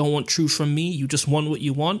track, You Don't Want Truth From Me, You Just Want What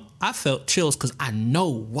You Want. I felt chills because I know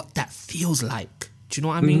what that feels like. Do you know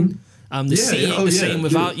what I mean? The same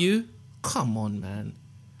Without You. Come on, man.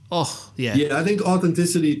 Oh, yeah. Yeah, I think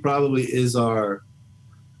Authenticity probably is our,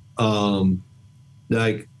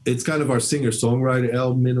 like, it's kind of our singer-songwriter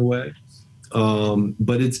album in a way.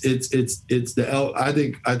 But it's the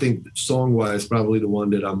I think song-wise probably the one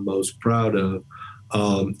that I'm most proud of.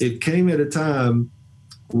 It came at a time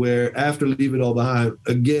where, after Leave It All Behind,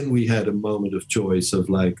 again we had a moment of choice of,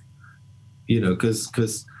 like, you know,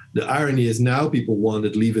 because the irony is now people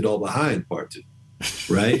wanted Leave It All Behind Part 2,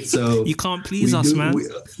 right? So you can't please us, man.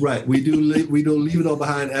 We do Leave It All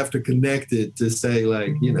Behind after Connected to say,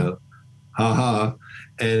 like, you know, haha.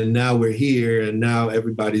 And now we're here, and now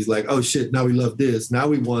everybody's like, oh shit, now we love this. Now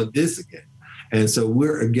we want this again. And so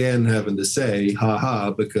we're again having to say,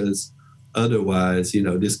 haha, because otherwise, you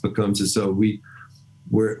know, this becomes, so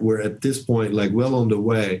we're at this point, like, well on the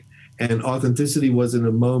way. And Authenticity was in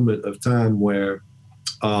a moment of time where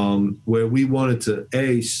we wanted to,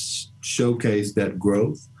 showcase that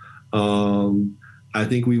growth. I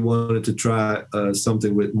think we wanted to try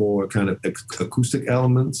something with more kind of acoustic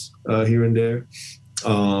elements here and there.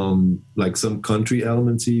 Like some country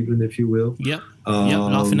elements, even, if you will. Yep.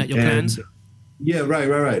 Laughing at Your plans. Yeah,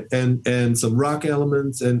 right. And some rock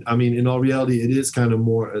elements. And I mean, in all reality, it is kind of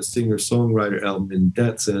more a singer-songwriter album in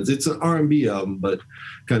that sense. It's an R&B album, but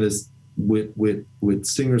kind of with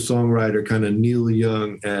singer-songwriter, kind of Neil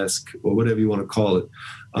Young-esque, or whatever you want to call it,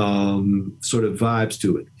 sort of vibes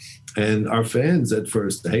to it. And our fans at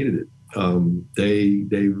first hated it.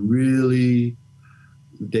 They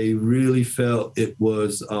really felt it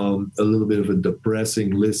was a little bit of a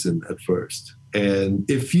depressing listen at first. And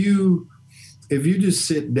if you just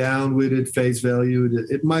sit down with it face value,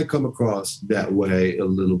 it might come across that way a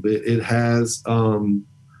little bit. It has a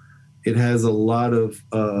lot of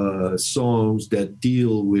songs that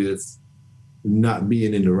deal with not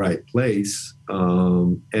being in the right place.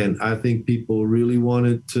 And I think people really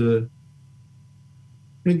wanted to,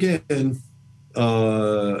 again,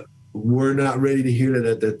 we're not ready to hear that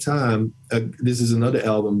at that time. This is another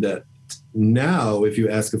album that now, if you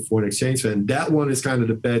ask a Foreign Exchange fan, that one is kind of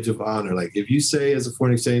the badge of honor. Like if you say as a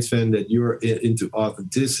Foreign Exchange fan that you're into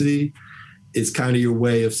authenticity, it's kind of your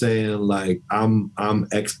way of saying like, I'm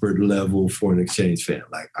expert level Foreign Exchange fan.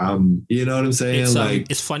 Like you know what I'm saying?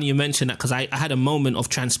 It's funny you mention that because I had a moment of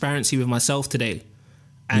transparency with myself today.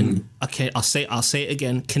 And okay, I'll say it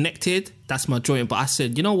again. Connected, that's my joint. But I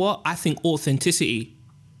said, you know what? I think authenticity,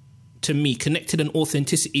 to me, Connected and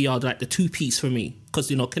authenticity are like the two piece for me. Because,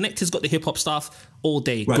 you know, Connected's got the hip hop stuff all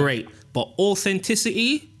day, right. Great. But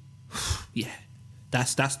authenticity, yeah,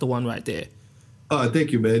 that's the one right there. Oh,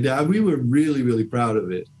 thank you, man. Yeah, we were really, really proud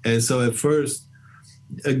of it. And so at first,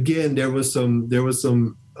 again, there was some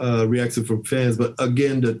reaction from fans, but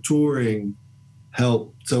again, the touring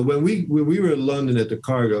helped. So when we were in London at the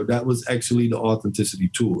Cargo, that was actually the Authenticity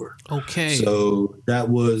tour. Okay. So that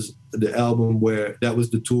was the album that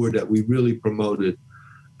was the tour that we really promoted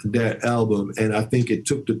that album. And I think it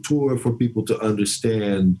took the tour for people to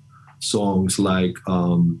understand songs like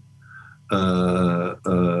The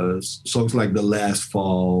Last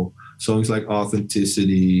Fall, songs like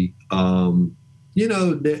Authenticity, you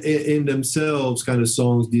know, in themselves kind of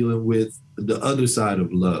songs dealing with the other side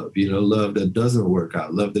of love, you know, love that doesn't work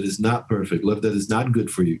out, love that is not perfect, love that is not good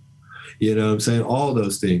for you. You know what I'm saying? All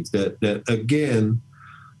those things that again,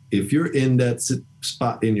 if you're in that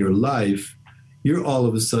spot in your life, you're all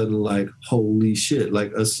of a sudden like, holy shit,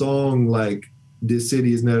 like a song like This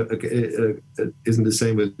City is never isn't the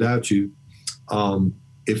same without you.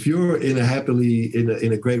 If you're in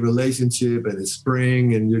a great relationship and it's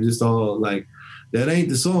spring and you're just all like, that ain't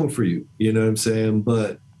the song for you. You know what I'm saying?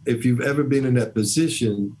 But if you've ever been in that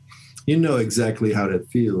position, you know exactly how that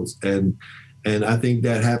feels. And I think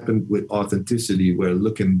that happened with Authenticity, where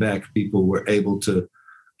looking back, people were able to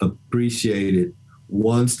appreciate it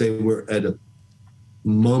once they were at a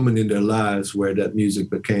moment in their lives where that music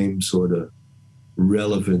became sort of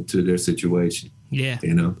relevant to their situation. Yeah.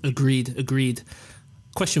 You know? Agreed.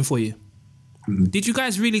 Question for you. Mm-hmm. Did you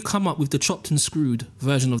guys really come up with the chopped and screwed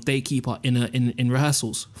version of Daykeeper in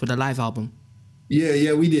rehearsals for the live album?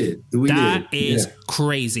 Yeah, we did. That is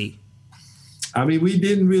crazy. I mean, we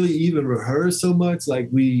didn't really even rehearse so much. Like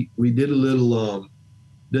we did a little.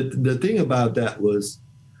 The thing about that was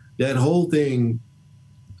that whole thing.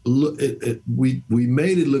 We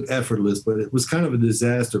made it look effortless, but it was kind of a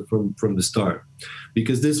disaster from the start,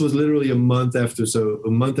 because this was literally a month after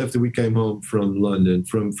we came home from London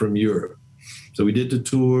from Europe. So we did the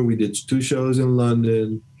tour. We did 2 shows in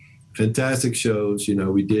London. Fantastic shows. You know,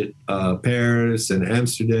 we did Paris and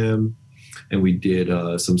Amsterdam, and we did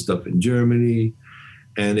some stuff in Germany,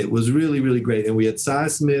 and it was really, really great. And we had Cy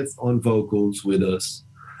Smith on vocals with us,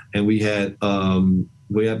 and we had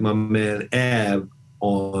my man Ab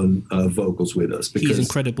on vocals with us. Because he's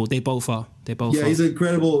incredible. They both are. Yeah, he's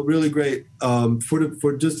incredible, really great. For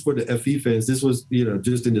the FE fans, this was, you know,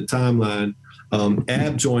 just in the timeline.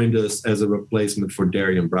 Ab joined us as a replacement for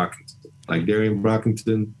Darian Brockington. Like Darian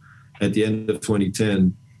Brockington, at the end of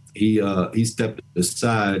 2010, he stepped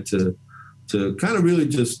aside to kind of really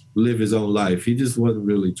just live his own life. He just wasn't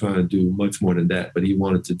really trying to do much more than that, but he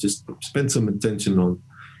wanted to just spend some attention on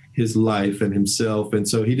his life and himself. And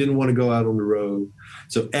so he didn't want to go out on the road.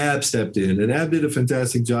 So Ab stepped in, and Ab did a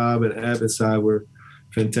fantastic job, and Ab and Cy were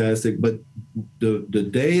fantastic. But the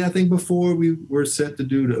day, I think, before we were set to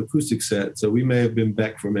do the acoustic set, so we may have been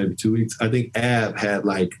back for maybe 2 weeks, I think Ab had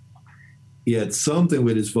he had something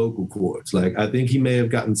with his vocal cords. Like, I think he may have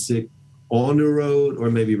gotten sick on the road or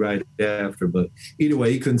maybe right after, but either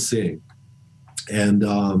way, he couldn't sing. And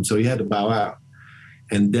so he had to bow out.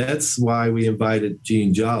 And that's why we invited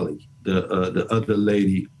Jean Jolly, the other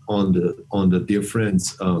lady on the Dear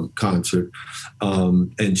Friends concert.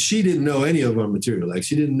 And she didn't know any of our material. Like,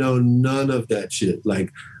 she didn't know none of that shit.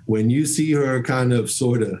 Like, when you see her kind of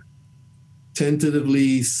sort of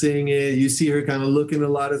tentatively singing. You see her kind of looking a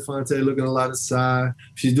lot at Phonte, looking a lot at Psy.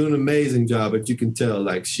 She's doing an amazing job, but you can tell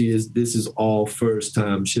like this is all first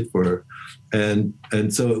time shit for her. And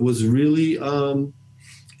so it was really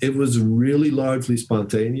largely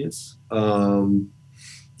spontaneous.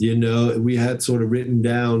 You know, we had sort of written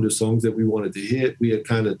down the songs that we wanted to hit. We had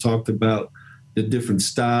kind of talked about the different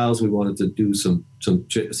styles. We wanted to do some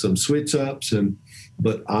switch ups,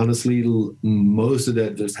 but honestly, most of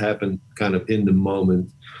that just happened kind of in the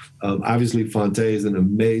moment. Obviously, Phonte is an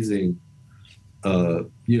amazing,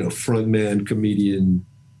 frontman, comedian.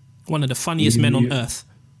 One of the funniest men on earth.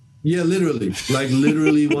 Yeah, literally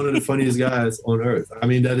one of the funniest guys on earth. I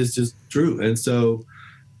mean, that is just true. And so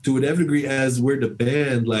to whatever degree, as we're the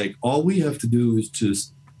band, like all we have to do is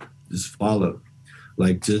just follow.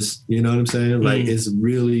 Like, just, you know what I'm saying? Like, it's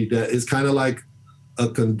really that. It's kind of like a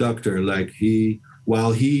conductor. Like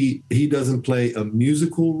while he doesn't play a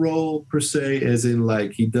musical role per se, as in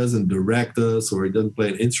like he doesn't direct us or he doesn't play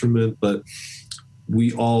an instrument, but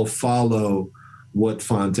we all follow what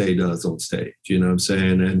Phonte does on stage. You know what I'm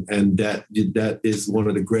saying? And that is one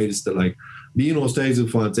of the greatest. That, like, being on stage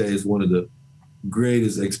with Phonte is one of the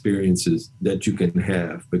greatest experiences that you can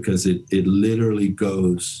have, because it literally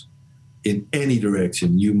goes in any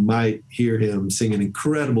direction. You might hear him sing an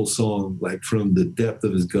incredible song, like from the depth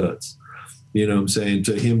of his guts, you know what I'm saying,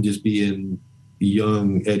 to him just being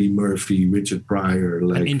young Eddie Murphy, Richard Pryor,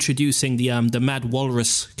 like, and introducing the Mad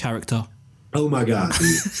Walrus character. Oh my God.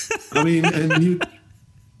 I mean, and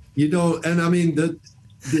you don't, and I mean, that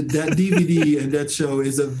DVD and that show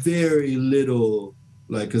is a very little,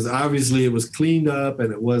 like, because obviously it was cleaned up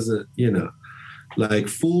and it wasn't, you know, like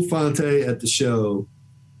full Phonte at the show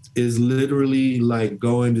is literally like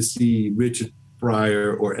going to see Richard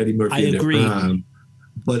Pryor or Eddie Murphy in their prime,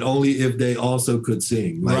 but only if they also could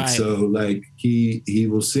sing. Like, right. So like he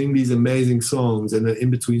will sing these amazing songs, and then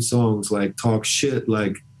in between songs, like talk shit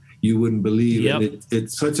like you wouldn't believe. Yep. And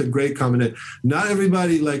it's such a great combination. Not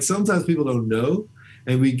everybody, like sometimes people don't know,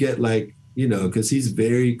 and we get like, you know, because he's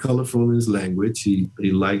very colorful in his language. He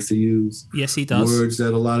likes to use he does words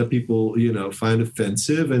that a lot of people, you know, find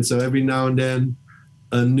offensive. And so every now and then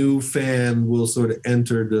a new fan will sort of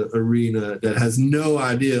enter the arena that has no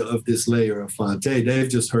idea of this layer of Phonte. They've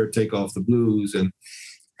just heard Take Off the Blues, and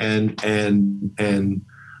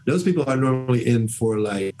those people are normally in for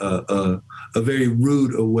like a very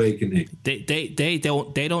rude awakening. They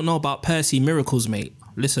don't know about Percy Miracles, mate.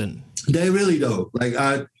 Listen, they really don't. Like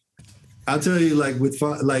I'll tell you, like with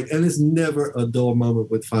and it's never a dull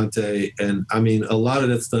moment with Phonte. And I mean, a lot of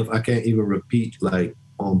that stuff I can't even repeat like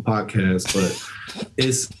on podcasts, but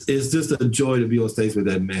it's just a joy to be on stage with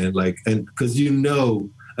that man. Like, and because, you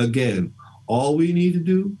know, again, all we need to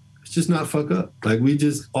do is just not fuck up. Like,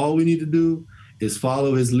 all we need to do is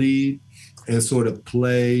follow his lead and sort of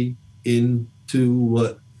play into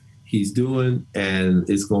what he's doing, and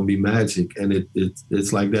it's going to be magic. And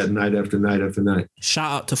it's like that night after night after night.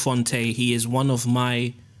 Shout out to Phonte. He is one of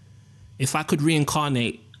my, if I could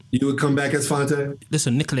reincarnate. You would come back as Phonte?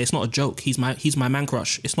 Listen, Nicola, it's not a joke. He's my man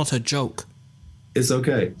crush. It's not a joke. It's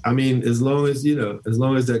okay. I mean, as long as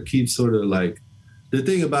that keeps sort of like, the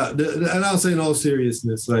thing about, and I'll say in all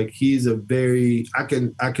seriousness, like he's a very, I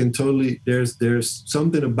can totally, there's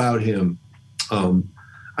something about him.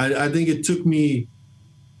 I think it took me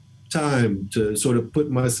time to sort of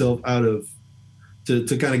put myself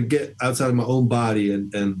to kind of get outside of my own body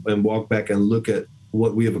and walk back and look at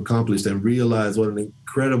what we have accomplished and realize what an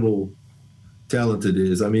incredible talent it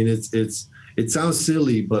is. I mean, it sounds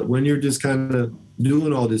silly, but when you're just kind of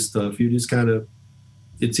doing all this stuff, you just kind of,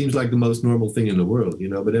 it seems like the most normal thing in the world, you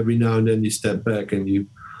know, but every now and then you step back and you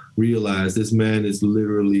realize this man is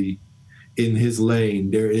literally in his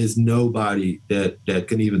lane. There is nobody that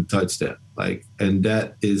can even touch that. Like, and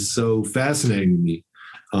that is so fascinating to me,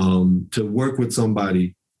 to work with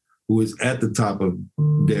somebody who is at the top of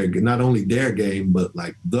not only their game, but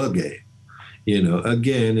like the game. You know,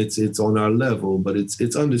 again, it's on our level, but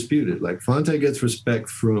it's undisputed. Like Phonte gets respect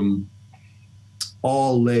from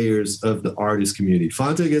all layers of the artist community.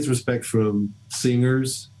 Phonte gets respect from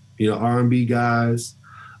singers, you know, R&B guys.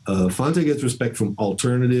 Phonte gets respect from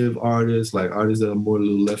alternative artists, like artists that are more a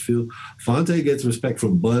little left field. Phonte gets respect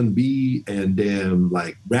from Bun B and damn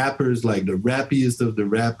like rappers, like the rappiest of the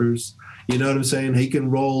rappers. You know what I'm saying? He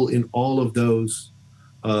can roll in all of those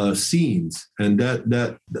scenes, and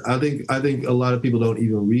that I think a lot of people don't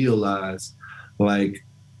even realize like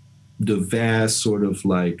the vast sort of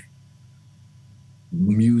like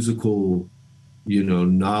musical, you know,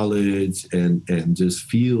 knowledge and just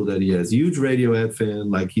feel that he has. Huge Radiohead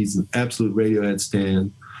fan, like he's an absolute Radiohead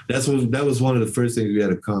stan. That was one of the first things we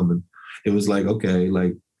had in common. it was like, okay,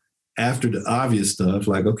 like after the obvious stuff,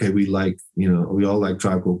 like, okay, we like, you know, we all like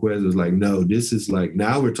Tribe Called Quest. It was like, no, this is like,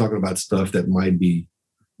 now we're talking about stuff that might be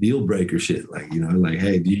deal breaker shit. Like, you know, like,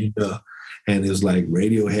 hey, do you know? And it was like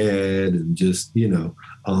Radiohead and just, you know,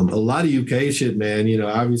 a lot of UK shit, man, you know,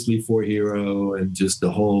 obviously For Hero and just the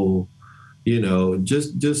whole, you know,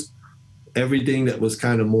 just everything that was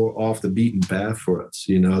kind of more off the beaten path for us,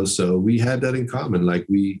 you know? So we had that in common. Like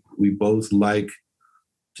we both like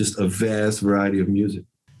just a vast variety of music.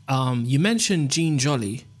 You mentioned Gene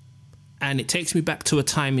Jolly, and it takes me back to a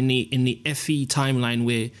time in the FE timeline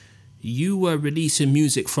where you were releasing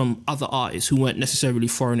music from other artists who weren't necessarily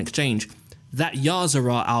Foreign Exchange. That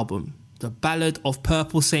Yazara album, The Ballad of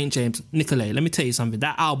Purple St. James, Nicolay, let me tell you something.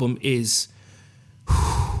 That album is...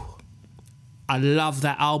 I love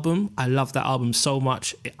that album. I love that album so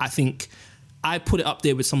much. I think I put it up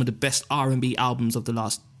there with some of the best R&B albums of the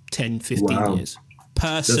last 10, 15 years.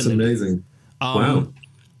 Personally. That's amazing. Wow.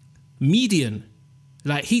 Median.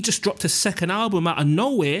 Like, he just dropped a second album out of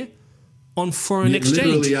nowhere on Foreign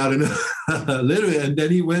Exchange. Literally out of literally, and then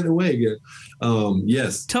he went away again.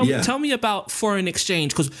 Yes. Tell me about Foreign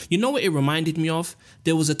Exchange, because you know what it reminded me of?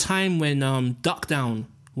 There was a time when Duck Down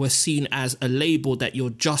was seen as a label that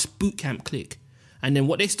you're just bootcamp click. And then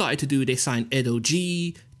what they started to do, they signed Edo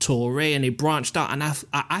G, Touré, and they branched out. And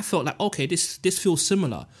I felt like, okay, this feels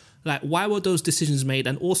similar. Like, why were those decisions made?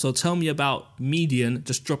 And also, tell me about Median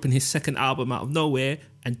just dropping his second album out of nowhere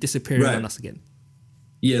and disappearing on us again.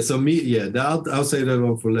 Yeah, so I'll say that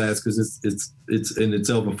one for last because it's in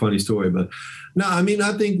itself a funny story. But no, I mean,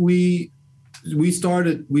 I think we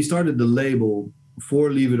started the label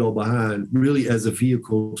for Leave It All Behind really as a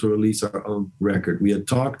vehicle to release our own record. We had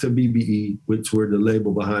talked to BBE, which were the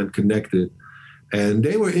label behind Connected, and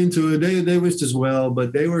they were into it. They wished us well,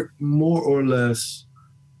 but they were more or less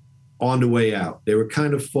on the way out. They were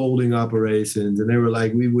kind of folding operations, and they were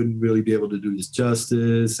like, we wouldn't really be able to do this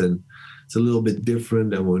justice, and it's a little bit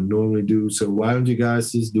different than what we normally do. So why don't you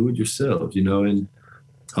guys just do it yourselves, you know? And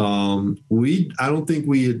I don't think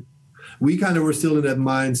we kind of were still in that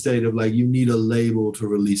mind state of like, you need a label to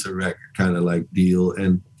release a record kind of like deal,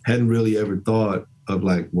 and hadn't really ever thought of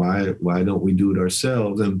like, why don't we do it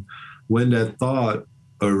ourselves? And when that thought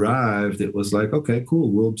arrived, it was like, okay,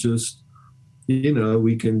 cool. We'll just, you know,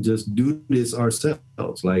 we can just do this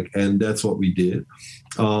ourselves. Like, and that's what we did.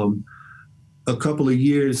 A couple of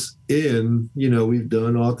years in, you know, we've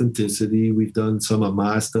done Authenticity, we've done some of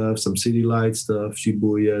my stuff, some City Light stuff,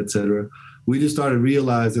 Shibuya, etc. We just started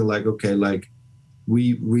realizing like, okay, like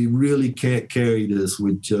we really can't carry this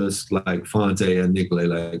with just like Phonte and Nicolay.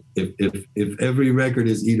 Like if every record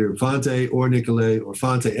is either Phonte or Nicolay or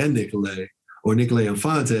Phonte and Nicolay or Nicolay and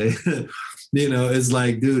Phonte, you know, it's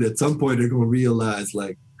like, dude, at some point they're going to realize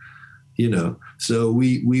like, you know, so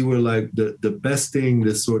we were like the best thing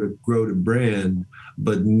to sort of grow the brand,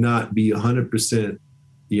 but not be 100%,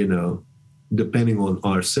 you know, depending on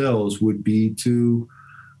ourselves would be to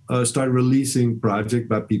start releasing projects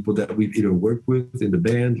by people that we've either worked with in the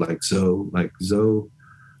band, like Zoe. Like Zoe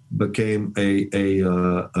became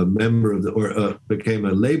a member of became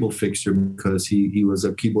a label fixture because he was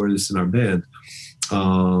a keyboardist in our band.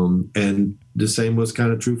 And the same was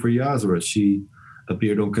kind of true for Yazara. She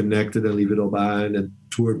appeared on Connected and Leave It All Behind and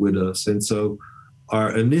toured with us. And so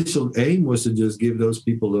our initial aim was to just give those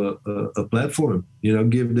people a platform, you know,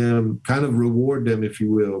 give them, kind of reward them, if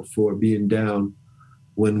you will, for being down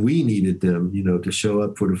when we needed them, you know, to show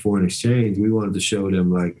up for the Foreign Exchange. We wanted to show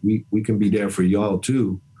them like we can be there for y'all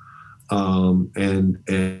too, and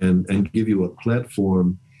give you a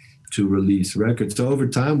platform to release records. So over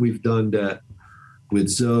time, we've done that with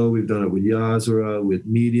Zoe, we've done it with Yazara, with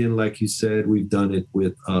Median, like you said. We've done it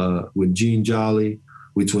with Gene Jolly,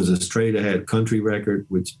 which was a straight ahead country record,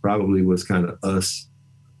 which probably was kind of us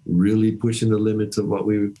really pushing the limits of what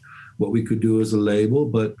we could do as a label.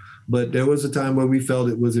 But there was a time where we felt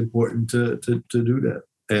it was important to do that.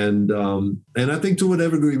 And I think to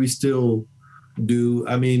whatever degree we still do.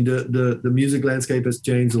 I mean, the music landscape has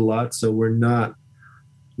changed a lot, so we're not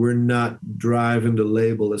driving the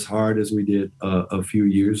label as hard as we did a few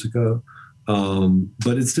years ago.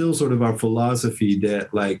 But it's still sort of our philosophy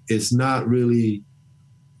that like it's not really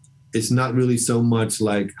so much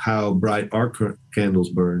like how bright our candles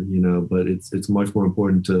burn, you know, but it's much more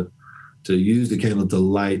important to use the candle to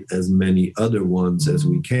light as many other ones as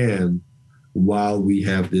we can while we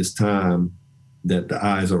have this time that the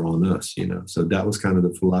eyes are on us, you know. So that was kind of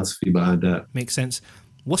the philosophy behind that. Makes sense.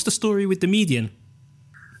 What's the story with the Median?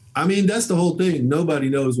 I mean, that's the whole thing. Nobody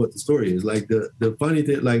knows what the story is. Like the funny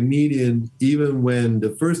thing, like Median, even when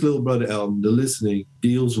the first Little Brother album, The Listening,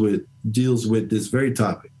 deals with this very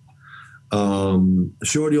topic,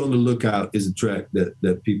 Shorty on the Lookout is a track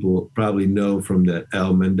that people probably know from that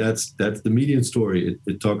album, and that's the Median story.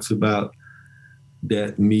 It talks about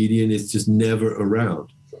that Median is just never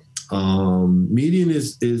around. Median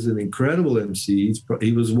is an incredible MC.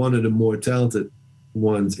 He was one of the more talented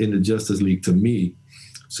ones in the Justice League to me.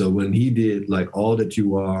 So when he did like All That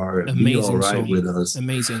You Are, and Be All Right With Us,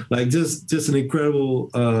 amazing, like just an incredible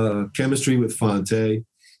chemistry with Phonte.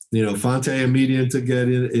 You know, Phonte and Median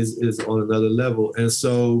together is on another level. And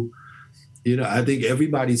so, you know, I think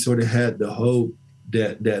everybody sort of had the hope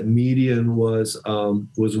that Median was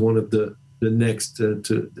one of the next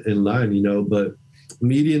to in line, you know, but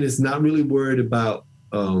Median is not really worried about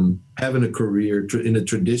having a career in a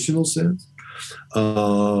traditional sense.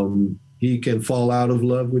 He can fall out of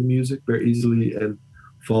love with music very easily and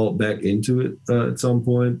fall back into it at some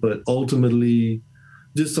point, but ultimately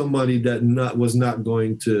just somebody that was not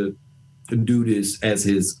going to do this as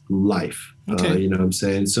his life. Okay. You know what I'm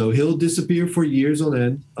saying? So he'll disappear for years on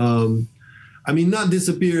end. I mean, not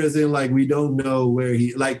disappear as in like we don't know where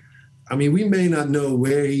we may not know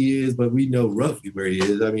where he is, but we know roughly where he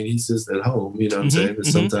is. I mean, he's just at home, you know what I'm saying?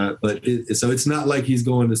 Sometimes, but so it's not like he's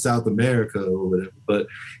going to South America or whatever, but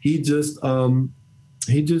he just from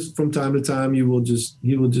time to time, he will just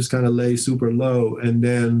kind of lay super low. And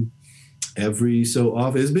then every so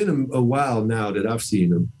often, it's been a while now that I've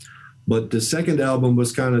seen him, but the second album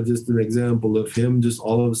was kind of just an example of him just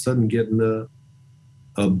all of a sudden getting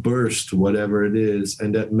a burst, whatever it is.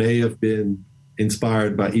 And that may have been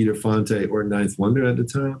inspired by either Phonte or Ninth Wonder at the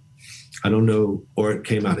time. I don't know, or it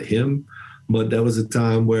came out of him, but that was a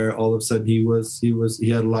time where all of a sudden he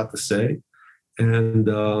had a lot to say, and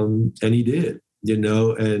he did, you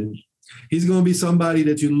know, and he's going to be somebody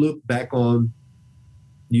that you look back on,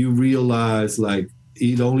 you realize like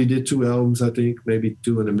he only did 2 albums, I think, maybe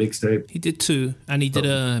 2 and a mixtape. He did 2, and he did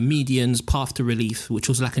a Median's Path to Relief, which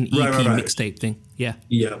was like an EP mixtape thing. Yeah.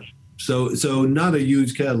 Yeah. So not a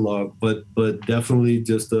huge catalog, but definitely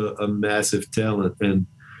just a massive talent, and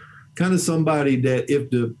kind of somebody that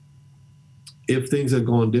if things had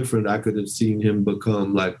gone different, I could have seen him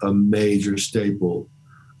become like a major staple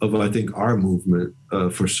of, I think, our movement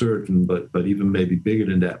for certain, but even maybe bigger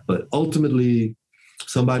than that. But ultimately,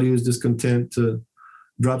 somebody who's just content to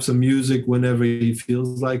drop some music whenever he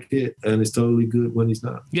feels like it, and it's totally good when he's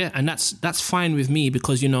not. Yeah, and that's fine with me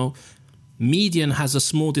because, you know, Median has a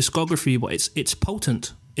small discography, but it's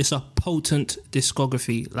potent. It's a potent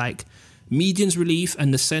discography. Like Median's Relief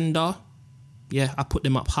and The Sender, yeah, I put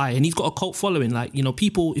them up high. And he's got a cult following. Like, you know,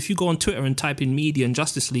 people, if you go on Twitter and type in Median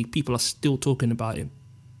Justice League, people are still talking about him.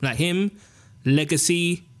 Like him,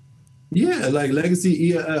 Legacy. Yeah, like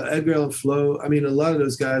Legacy, Edgar Allan Flo. I mean, a lot of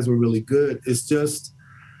those guys were really good. It's just,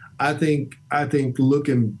 I think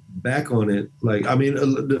looking back on it, like, I mean,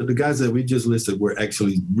 the guys that we just listed were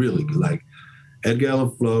actually really good. Like Edgar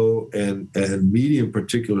Allan Flo and Median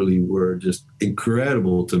particularly were just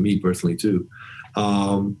incredible to me personally too.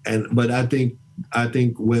 But I think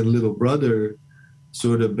when Little Brother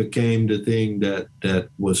sort of became the thing that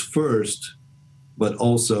was first, but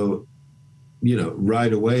also, you know,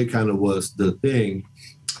 right away kind of was the thing.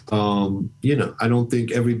 You know, I don't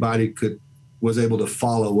think everybody was able to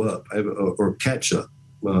follow up or catch up.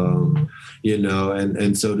 You know,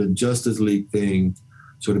 and so the Justice League thing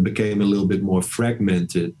sort of became a little bit more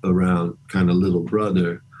fragmented around kind of Little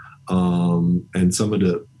Brother, and some of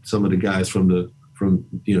the guys from the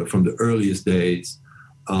earliest days.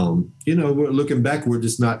 You know, we're looking back, we're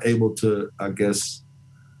just not able to, I guess,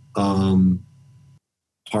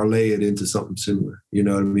 parlay it into something similar. You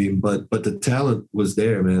know what I mean? But the talent was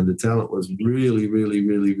there, man. The talent was really, really,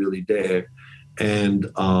 really, really there, and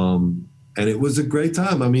it was a great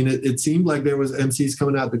time. I mean, it seemed like there was MCs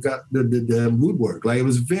coming out that got the woodwork. Like it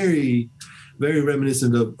was very, very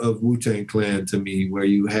reminiscent of Wu-Tang Clan to me, where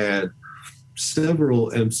you had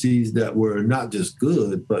several MCs that were not just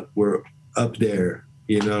good, but were up there.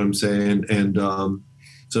 You know what I'm saying? And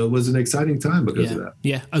so it was an exciting time because of that.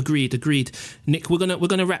 Yeah, agreed. Nick, we're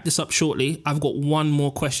gonna wrap this up shortly. I've got one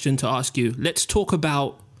more question to ask you. Let's talk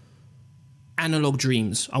about Analog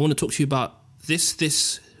Dreams. I want to talk to you about this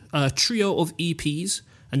trio of EPs,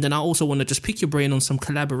 and then I also want to just pick your brain on some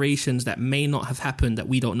collaborations that may not have happened that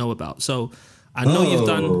we don't know about. So I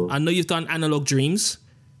know you've done Analog Dreams.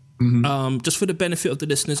 Mm-hmm. Just for the benefit of the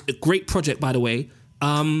listeners, a great project, by the way.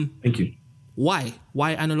 Thank you. Why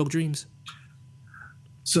Analog Dreams?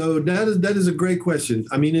 So that is a great question.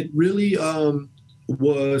 I mean, it really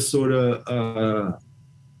was sort of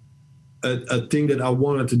a thing that I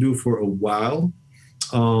wanted to do for a while.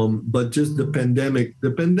 But just the pandemic,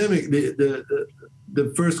 the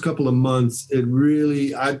the first couple of months,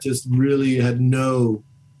 I just really had no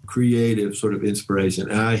creative sort of inspiration.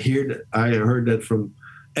 And I heard that from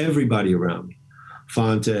everybody around me.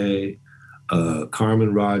 Phonte,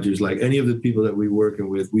 Carmen Rogers, like any of the people that we were working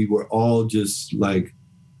with, we were all just like,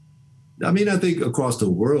 I mean, I think across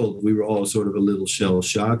the world, we were all sort of a little shell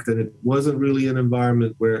shocked, and it wasn't really an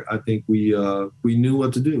environment where I think we knew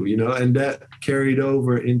what to do, you know, and that carried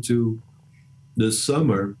over into the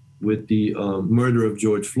summer with the murder of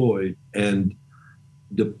George Floyd and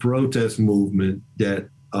the protest movement that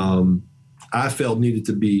I felt needed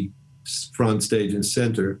to be front stage and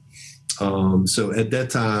center. So at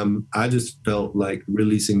that time, I just felt like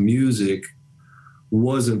releasing music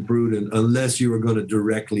wasn't prudent unless you were going to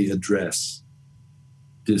directly address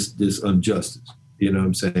this injustice. You know what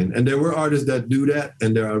I'm saying? And there were artists that do that,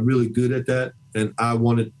 and they are really good at that. And I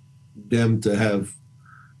wanted them to have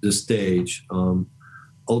the stage.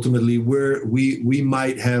 Ultimately, we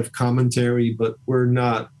might have commentary, but we're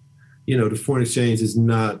not, you know, the Foreign Exchange is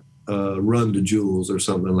not Run the Jewels or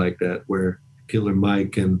something like that, where Killer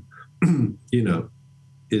Mike can, you know,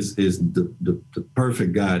 is the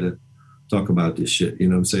perfect guy to talk about this shit. You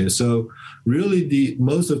know what I'm saying? So really the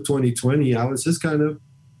most of 2020, I was just kind of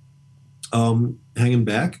hanging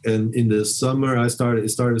back. And in the summer, it started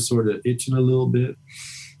sort of itching a little bit.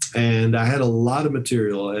 And I had a lot of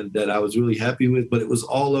material and that I was really happy with, but it was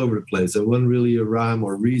all over the place. There wasn't really a rhyme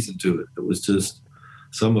or reason to it. It was just,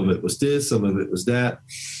 some of it was this, some of it was that.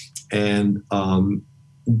 And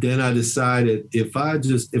then I decided if I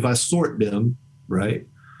sort them, right,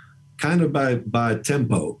 kind of by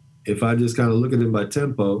tempo, if I just kind of look at them by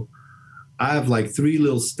tempo, I have like 3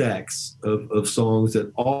 little stacks of songs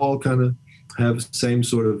that all kind of have the same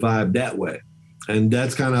sort of vibe that way. And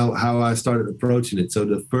that's kind of how I started approaching it. So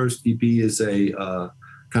the first EP is a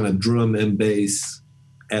kind of drum and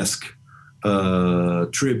bass-esque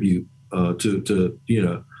tribute to you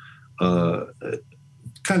know,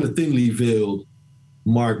 kind of thinly veiled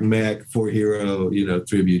Mark Mac, 4Hero, you know,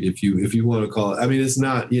 tribute, if you want to call it. I mean, it's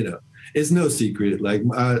not, you know, it's no secret. Like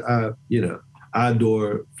I you know, I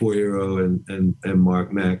adore 4Hero and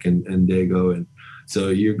Mark Mac and Dago, and so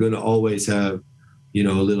you're going to always have, you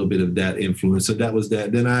know, a little bit of that influence. So that was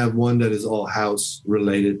that. Then I have one that is all house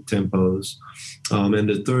related tempos, and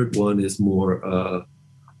the third one is more,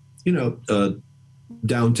 you know,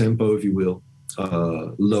 down tempo, if you will,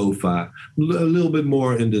 lo-fi, a little bit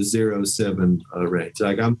more in the 0-7 range.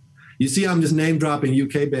 Like I'm just name dropping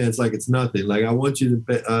UK bands like it's nothing. Like I want you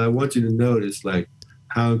to notice like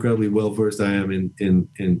how incredibly well versed I am in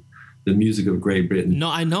the music of Great Britain. No,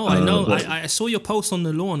 I know. I saw your post on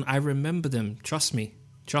the lawn. I remember them. Trust me.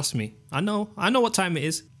 I know what time it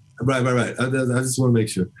is. Right. I just want to make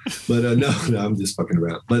sure. But no, I'm just fucking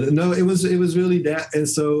around. But no, it was really that. And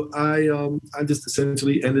so I just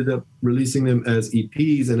essentially ended up releasing them as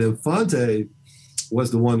EPs. And then Phonte was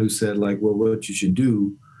the one who said like, well, what you should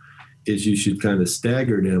do is you should kind of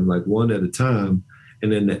stagger them like one at a time.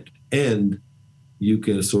 And then at the end, you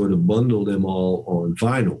can sort of bundle them all on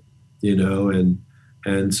vinyl, you know, and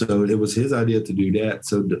so it was his idea to do that.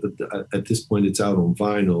 So at this point, it's out on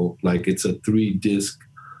vinyl. Like it's a 3-disc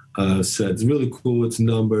set. It's really cool. It's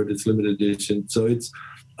numbered. It's limited edition. So it's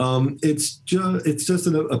just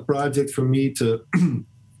a project for me to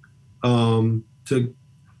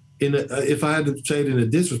if I had to say it in a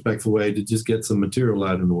disrespectful way, to just get some material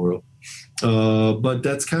out in the world. But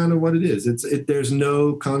that's kind of what it is. There's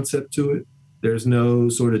no concept to it. There's no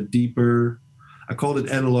sort of deeper. I called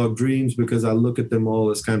it Analog Dreams because I look at them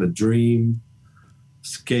all as kind of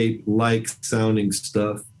dreamscape-like sounding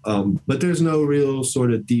stuff. But there's no real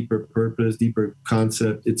sort of deeper purpose, deeper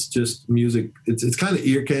concept. It's just music. It's kind of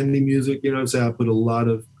ear candy music. You know what I'm saying? I put a lot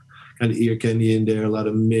of kind of ear candy in there, a lot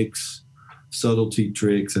of mix, subtlety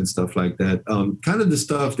tricks and stuff like that. Kind of the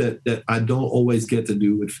stuff that I don't always get to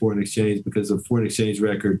do with Foreign Exchange, because a Foreign Exchange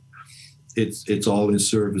record, it's all in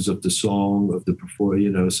service of the song, of the performer, you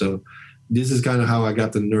know. So this is kind of how I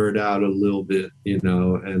got to nerd out a little bit, you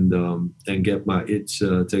know, and get my itch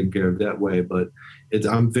taken care of that way. But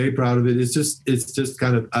I'm very proud of it. It's just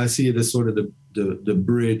kind of, I see it as sort of the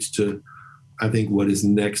bridge to, I think, what is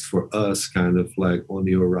next for us, kind of like on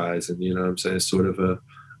the horizon. You know what I'm saying? Sort of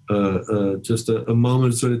just a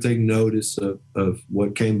moment to sort of take notice of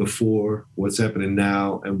what came before, what's happening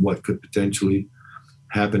now, and what could potentially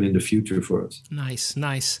happen in the future for us. Nice.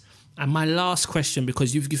 And my last question,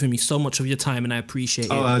 because you've given me so much of your time and I appreciate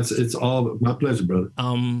it. Oh, it's all my pleasure, brother.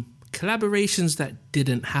 Collaborations that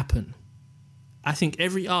didn't happen. I think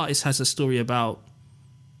every artist has a story about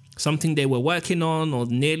something they were working on or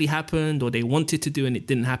nearly happened or they wanted to do and it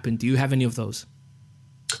didn't happen. Do you have any of those?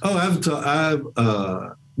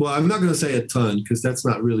 Oh, well, I'm not going to say a ton because that's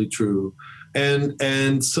not really true.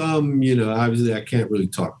 And some, obviously I can't really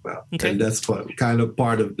talk about. Okay. And that's kind of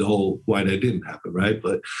part of the whole why that didn't happen, right?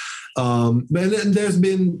 But then there's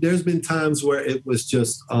been times where it was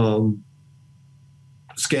just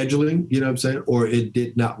scheduling, you know what I'm saying? Or it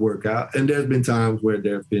did not work out. And there's been times where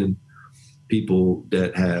there have been people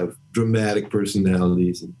that have dramatic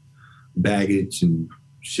personalities and baggage and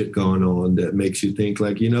shit going on that makes you think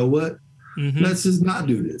like, you know what? Mm-hmm. Let's just not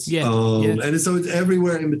do this. And so it's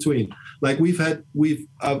everywhere in between. Like we've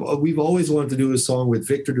always wanted to do a song with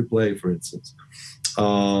Victor Duplay, for instance.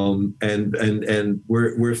 And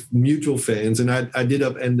we're mutual fans. And I did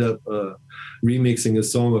end up remixing a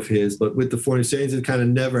song of his, but with the Foreign Exchange, it kind of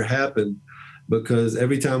never happened because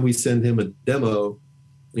every time we send him a demo,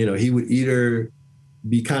 he would either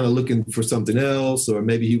be kind of looking for something else, or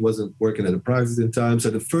maybe he wasn't working at a project in time. So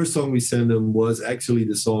the first song we sent him was actually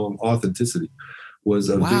the song Authenticity, was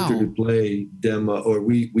a Victor Duplay demo, or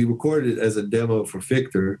we recorded it as a demo for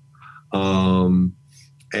Victor. And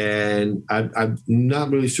I'm not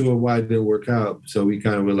really sure why it didn't work out. So we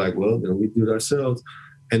kind of were like, well, then we do it ourselves.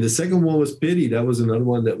 And the second one was Pity. That was another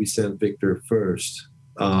one that we sent Victor first.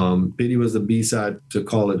 Pity was the B-side to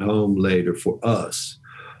Call It Home later for us.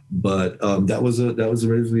 But that was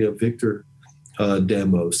originally a Victor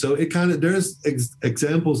demo. So it kind of, there's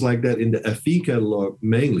examples like that in the FE catalog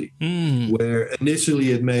mainly, where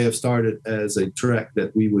initially it may have started as a track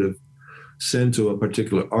that we would have sent to a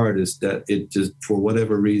particular artist that it just, for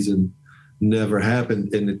whatever reason, never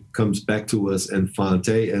happened. And it comes back to us and Phonte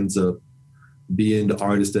ends up being the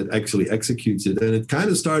artist that actually executes it. And it kind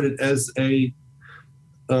of started as again,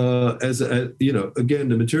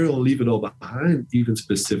 the material on Leave It All Behind, even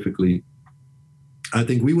specifically, I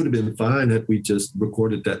think we would have been fine had we just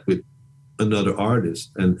recorded that with another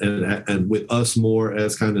artist and with us more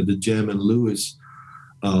as kind of the Jam and Lewis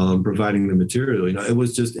providing the material.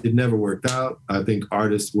 It never worked out. I think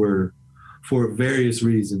artists were, for various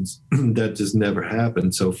reasons, that just never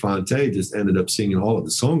happened. So Phonte just ended up singing all of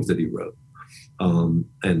the songs that he wrote. And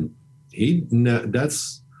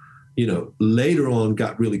later on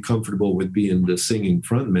got really comfortable with being the singing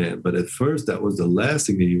frontman. But at first that was the last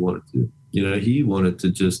thing that he wanted to do. He wanted to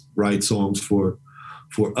just write songs for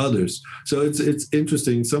others. So it's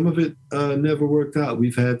interesting. Some of it never worked out.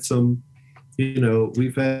 We've had some,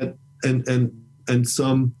 and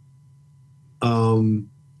some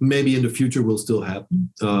maybe in the future will still happen.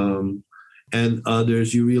 And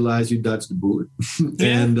others, you realize you dodged the bullet.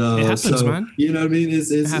 And it happens, man. You know what I mean?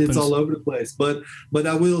 It's all over the place. But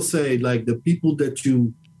I will say, like, the people that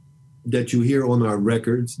you hear on our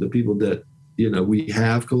records, the people that we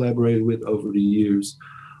have collaborated with over the years,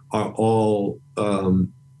 are all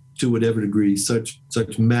to whatever degree such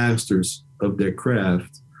masters of their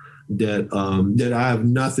craft that I have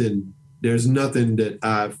nothing. There's nothing that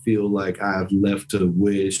I feel like I have left to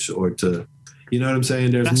wish or to. You know what I'm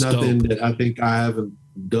saying? There's That's nothing dope. that I think I haven't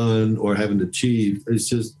done or haven't achieved. It's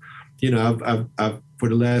just, I've for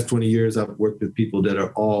the last 20 years, I've worked with people that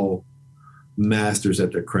are all masters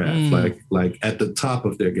at their craft, like at the top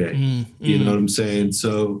of their game. You know what I'm saying?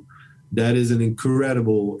 So that is an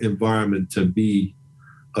incredible environment to be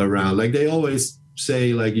around. Like they always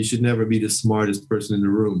say, like, you should never be the smartest person in the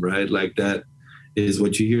room, right? Like that is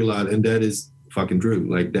what you hear a lot. And that is fucking true.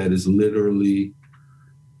 Like that is literally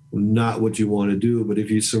not what you want to do. But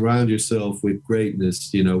if you surround yourself with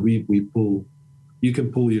greatness, you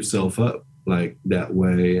can pull yourself up like that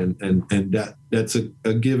way. And that's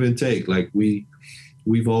a give and take. Like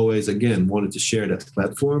we've always, again, wanted to share that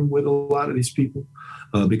platform with a lot of these people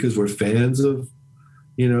because we're fans of,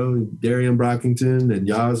 Darian Brockington and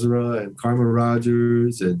Yazra and Carmen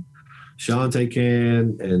Rogers and Shantae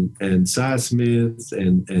Can and Cy Smith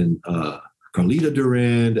and Carlita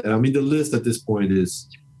Durand. And I mean, the list at this point is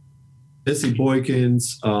Jesse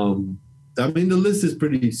Boykins. The list is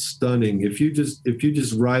pretty stunning. If you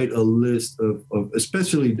just write a list of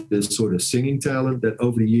especially this sort of singing talent that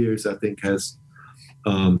over the years I think has,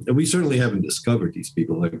 and we certainly haven't discovered these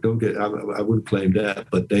people. Like, I wouldn't claim that,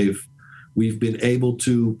 but we've been able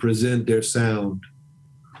to present their sound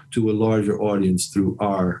to a larger audience through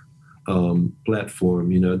our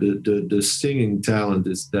platform. The singing talent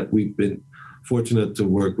is that we've been fortunate to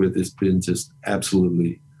work with has been just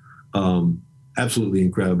absolutely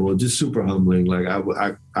incredible and just super humbling. Like I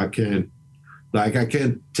can't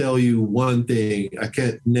tell you one thing. I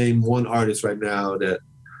can't name one artist right now that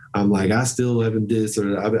I'm like, I still haven't this,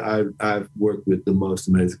 or I've worked with the most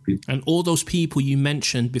amazing people. And all those people you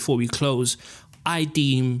mentioned before we close, I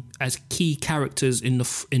deem as key characters in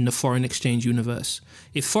the Foreign Exchange universe.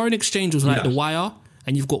 If Foreign Exchange was like The Wire,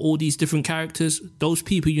 and you've got all these different characters, those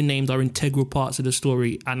people you named are integral parts of the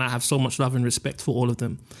story, and I have so much love and respect for all of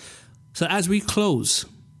them. So as we close,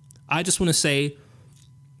 I just want to say,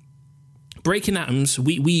 Breaking Atoms,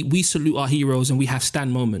 we salute our heroes and we have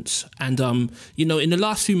stand moments. And, you know, in the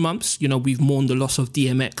last few months, you know, we've mourned the loss of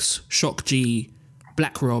DMX, Shock G,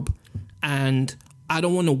 Black Rob, and I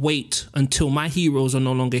don't want to wait until my heroes are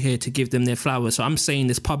no longer here to give them their flowers. So I'm saying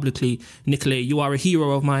this publicly. Nicolay, you are a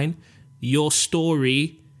hero of mine. Your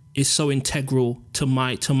story is so integral to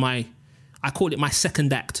my, I call it my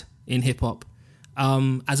second act in hip hop.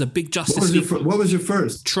 As a big Justice League. What was your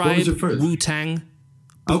first? Tribe, Wu-Tang.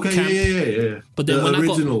 Okay, yeah. But then when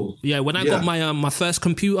original. I got my first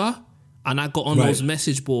computer and I got on those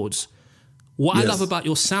message boards, what I love about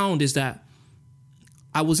your sound is that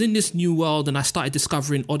I was in this new world and I started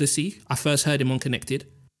discovering Odyssey. I first heard him on Connected.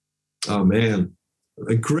 Oh man,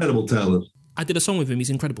 incredible talent. I did a song with him. He's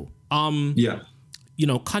incredible. You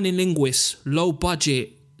know, Cunning Linguist, Low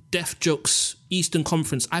Budget, Def Jux, Eastern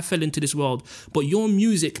Conference. I fell into this world, but your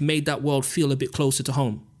music made that world feel a bit closer to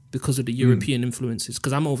home because of the European influences,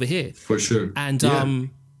 because I'm over here. For sure.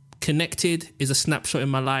 And Connected is a snapshot in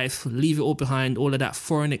my life. Leave It All Behind, all of that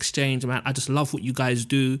foreign exchange, man. I just love what you guys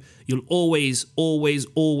do. You'll always, always,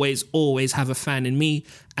 always, always have a fan in me.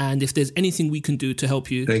 And if there's anything we can do to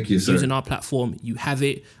help you, thank you, sir, using our platform, you have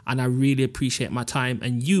it. And I really appreciate my time.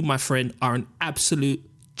 And you, my friend, are an absolute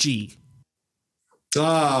G.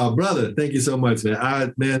 Oh, brother, thank you so much,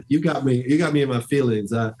 man. Man, you got me in my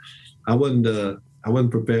feelings. I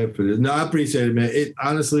wasn't prepared for this. No, I appreciate it, man. It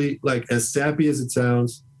honestly, like, as sappy as it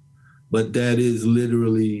sounds, but that is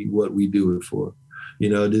literally what we do it for. You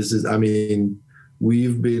know,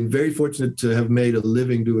 we've been very fortunate to have made a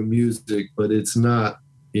living doing music, but it's not,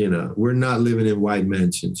 you know, we're not living in white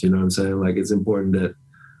mansions. You know what I'm saying? Like, it's important that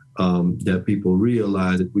that people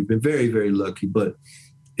realize that we've been very, very lucky, but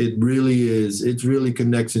it's really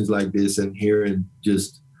connections like this and hearing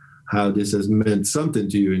just how this has meant something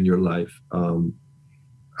to you in your life.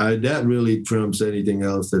 That really trumps anything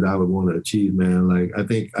else that I would want to achieve, man. Like, I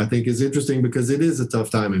think it's interesting because it is a tough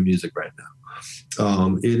time in music right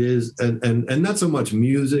now. It is, and not so much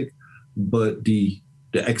music, but the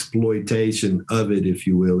exploitation of it, if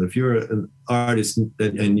you will. If you're an artist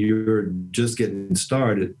and you're just getting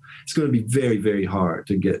started, it's going to be very, very hard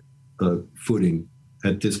to get a footing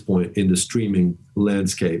at this point in the streaming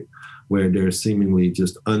landscape, where there's seemingly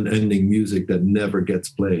just unending music that never gets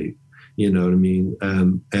played. You know what I mean?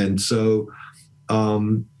 And so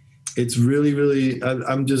it's really, really,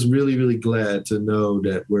 I'm just really, really glad to know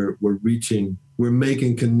that we're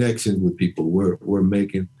making connections with people. We're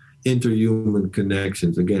making interhuman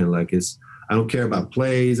connections. Again, like, I don't care about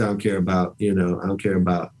plays. I don't care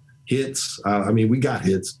about hits. I mean, we got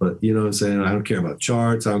hits, but you know what I'm saying? I don't care about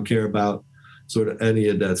charts. I don't care about sort of any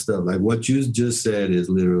of that stuff. Like, what you just said is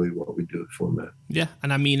literally what we do it for, man. Yeah,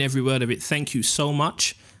 and I mean every word of it. Thank you so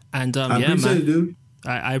much. And I appreciate it, dude.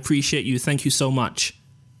 I appreciate you. Thank you so much.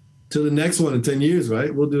 Till the next one in 10 years,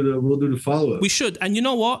 right? We'll do the follow up. We should. And you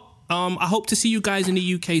know what? I hope to see you guys in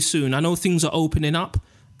the UK soon. I know things are opening up,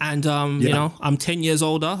 and you know, I'm 10 years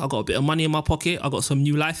older. I got a bit of money in my pocket. I got some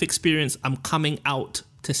new life experience. I'm coming out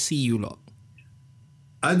to see you lot.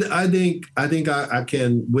 I think I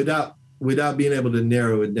can, without being able to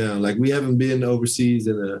narrow it down. Like, we haven't been overseas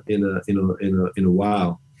in a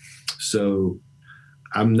while, so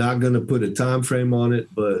I'm not going to put a time frame on it,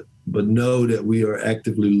 but know that we are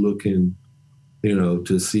actively looking, you know,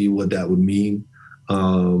 to see what that would mean.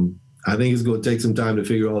 I think it's going to take some time to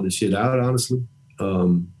figure all this shit out, honestly.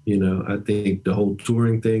 You know, I think the whole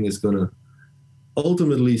touring thing is going to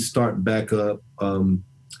ultimately start back up.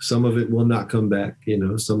 Some of it will not come back, you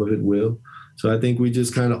know, some of it will. So I think we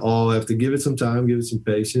just kind of all have to give it some time, give it some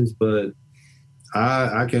patience. But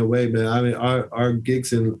I can't wait, man. I mean, our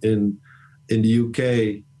gigs in the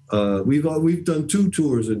UK, we've done 2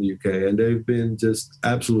 tours in the UK, and they've been just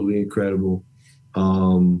absolutely incredible.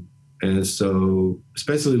 And so,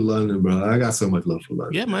 especially London, bro. I got so much love for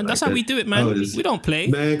London. Yeah, man. That's how we do it, man. We don't play.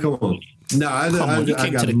 Man, come on. No, I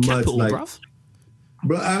came got to the much, capital, like, bruv.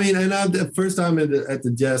 Bro, I mean, and the first time at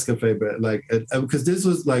the Jazz Cafe, but like, because this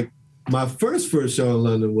was like my first show in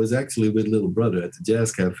London was actually with Little Brother at the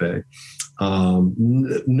Jazz Cafe.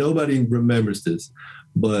 Nobody remembers this,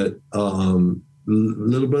 but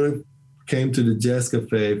Little Brother came to the Jazz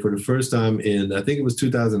Cafe for the first time in, I think it was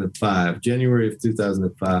 2005, January of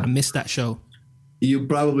 2005. I missed that show. You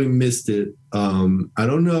probably missed it. I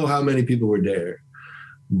don't know how many people were there,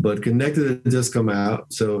 but Connected had just come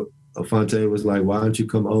out. So Phonte was like, why don't you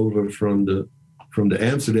come over from the the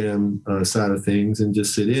Amsterdam side of things and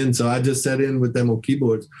just sit in. So I just sat in with them on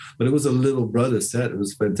keyboards, but it was a little brother set. It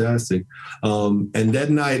was fantastic. And that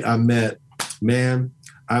night I met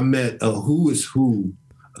a who is who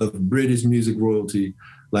of British music royalty.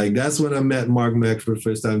 Like that's when I met Mark Mac for the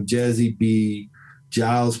first time, Jazzy B,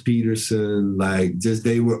 Giles Peterson, like just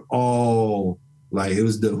they were all like, it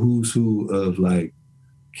was the who's who of like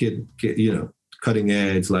kid, you know, cutting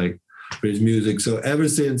edge, like British music. So ever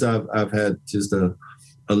since I've had just a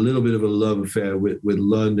little bit of a love affair with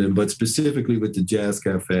London, but specifically with the Jazz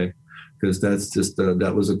Cafe, because that's just,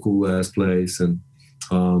 that was a cool ass place. And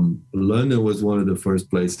London was one of the first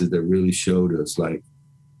places that really showed us like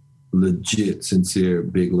legit, sincere,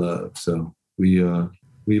 big love. So we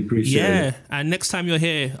appreciate it. Yeah, and next time you're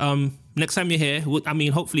here, I mean,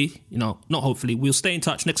 hopefully, you know, not hopefully, we'll stay in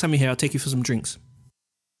touch. Next time you're here, I'll take you for some drinks.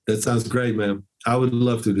 That sounds great, man. I would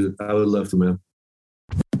love to, man.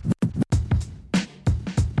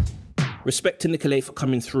 Respect to Nicolay for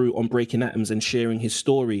coming through on Breaking Atoms and sharing his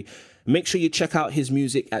story. Make sure you check out his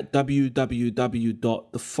music at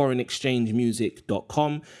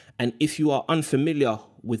www.theforeignexchangemusic.com. And if you are unfamiliar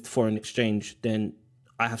with foreign exchange, then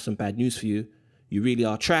I have some bad news for you. You really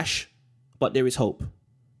are trash, but there is hope.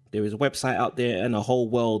 There is a website out there and a whole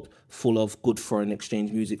world full of good foreign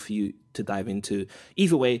exchange music for you to dive into.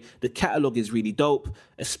 Either way, the catalog is really dope,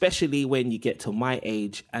 especially when you get to my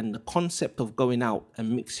age and the concept of going out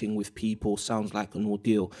and mixing with people sounds like an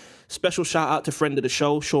ordeal. Special shout out to friend of the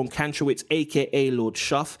show, Sean Kantrowitz, aka Lord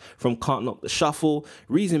Shuff from Can't Knock the Shuffle.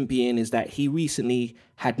 Reason being is that he recently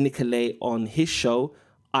had Nicolay on his show.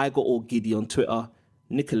 I got all giddy on Twitter.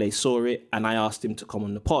 Nicolay saw it and I asked him to come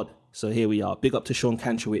on the pod. So here we are. Big up to Sean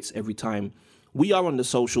Kantrowitz every time. We are on the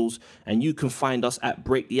socials and you can find us at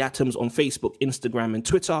Break the Atoms on Facebook, Instagram and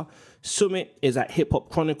Twitter. Summit is at Hip Hop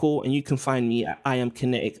Chronicle and you can find me at I Am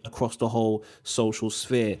Kinetic across the whole social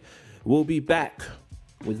sphere. We'll be back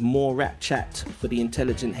with more rap chat for the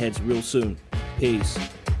intelligent heads real soon. Peace.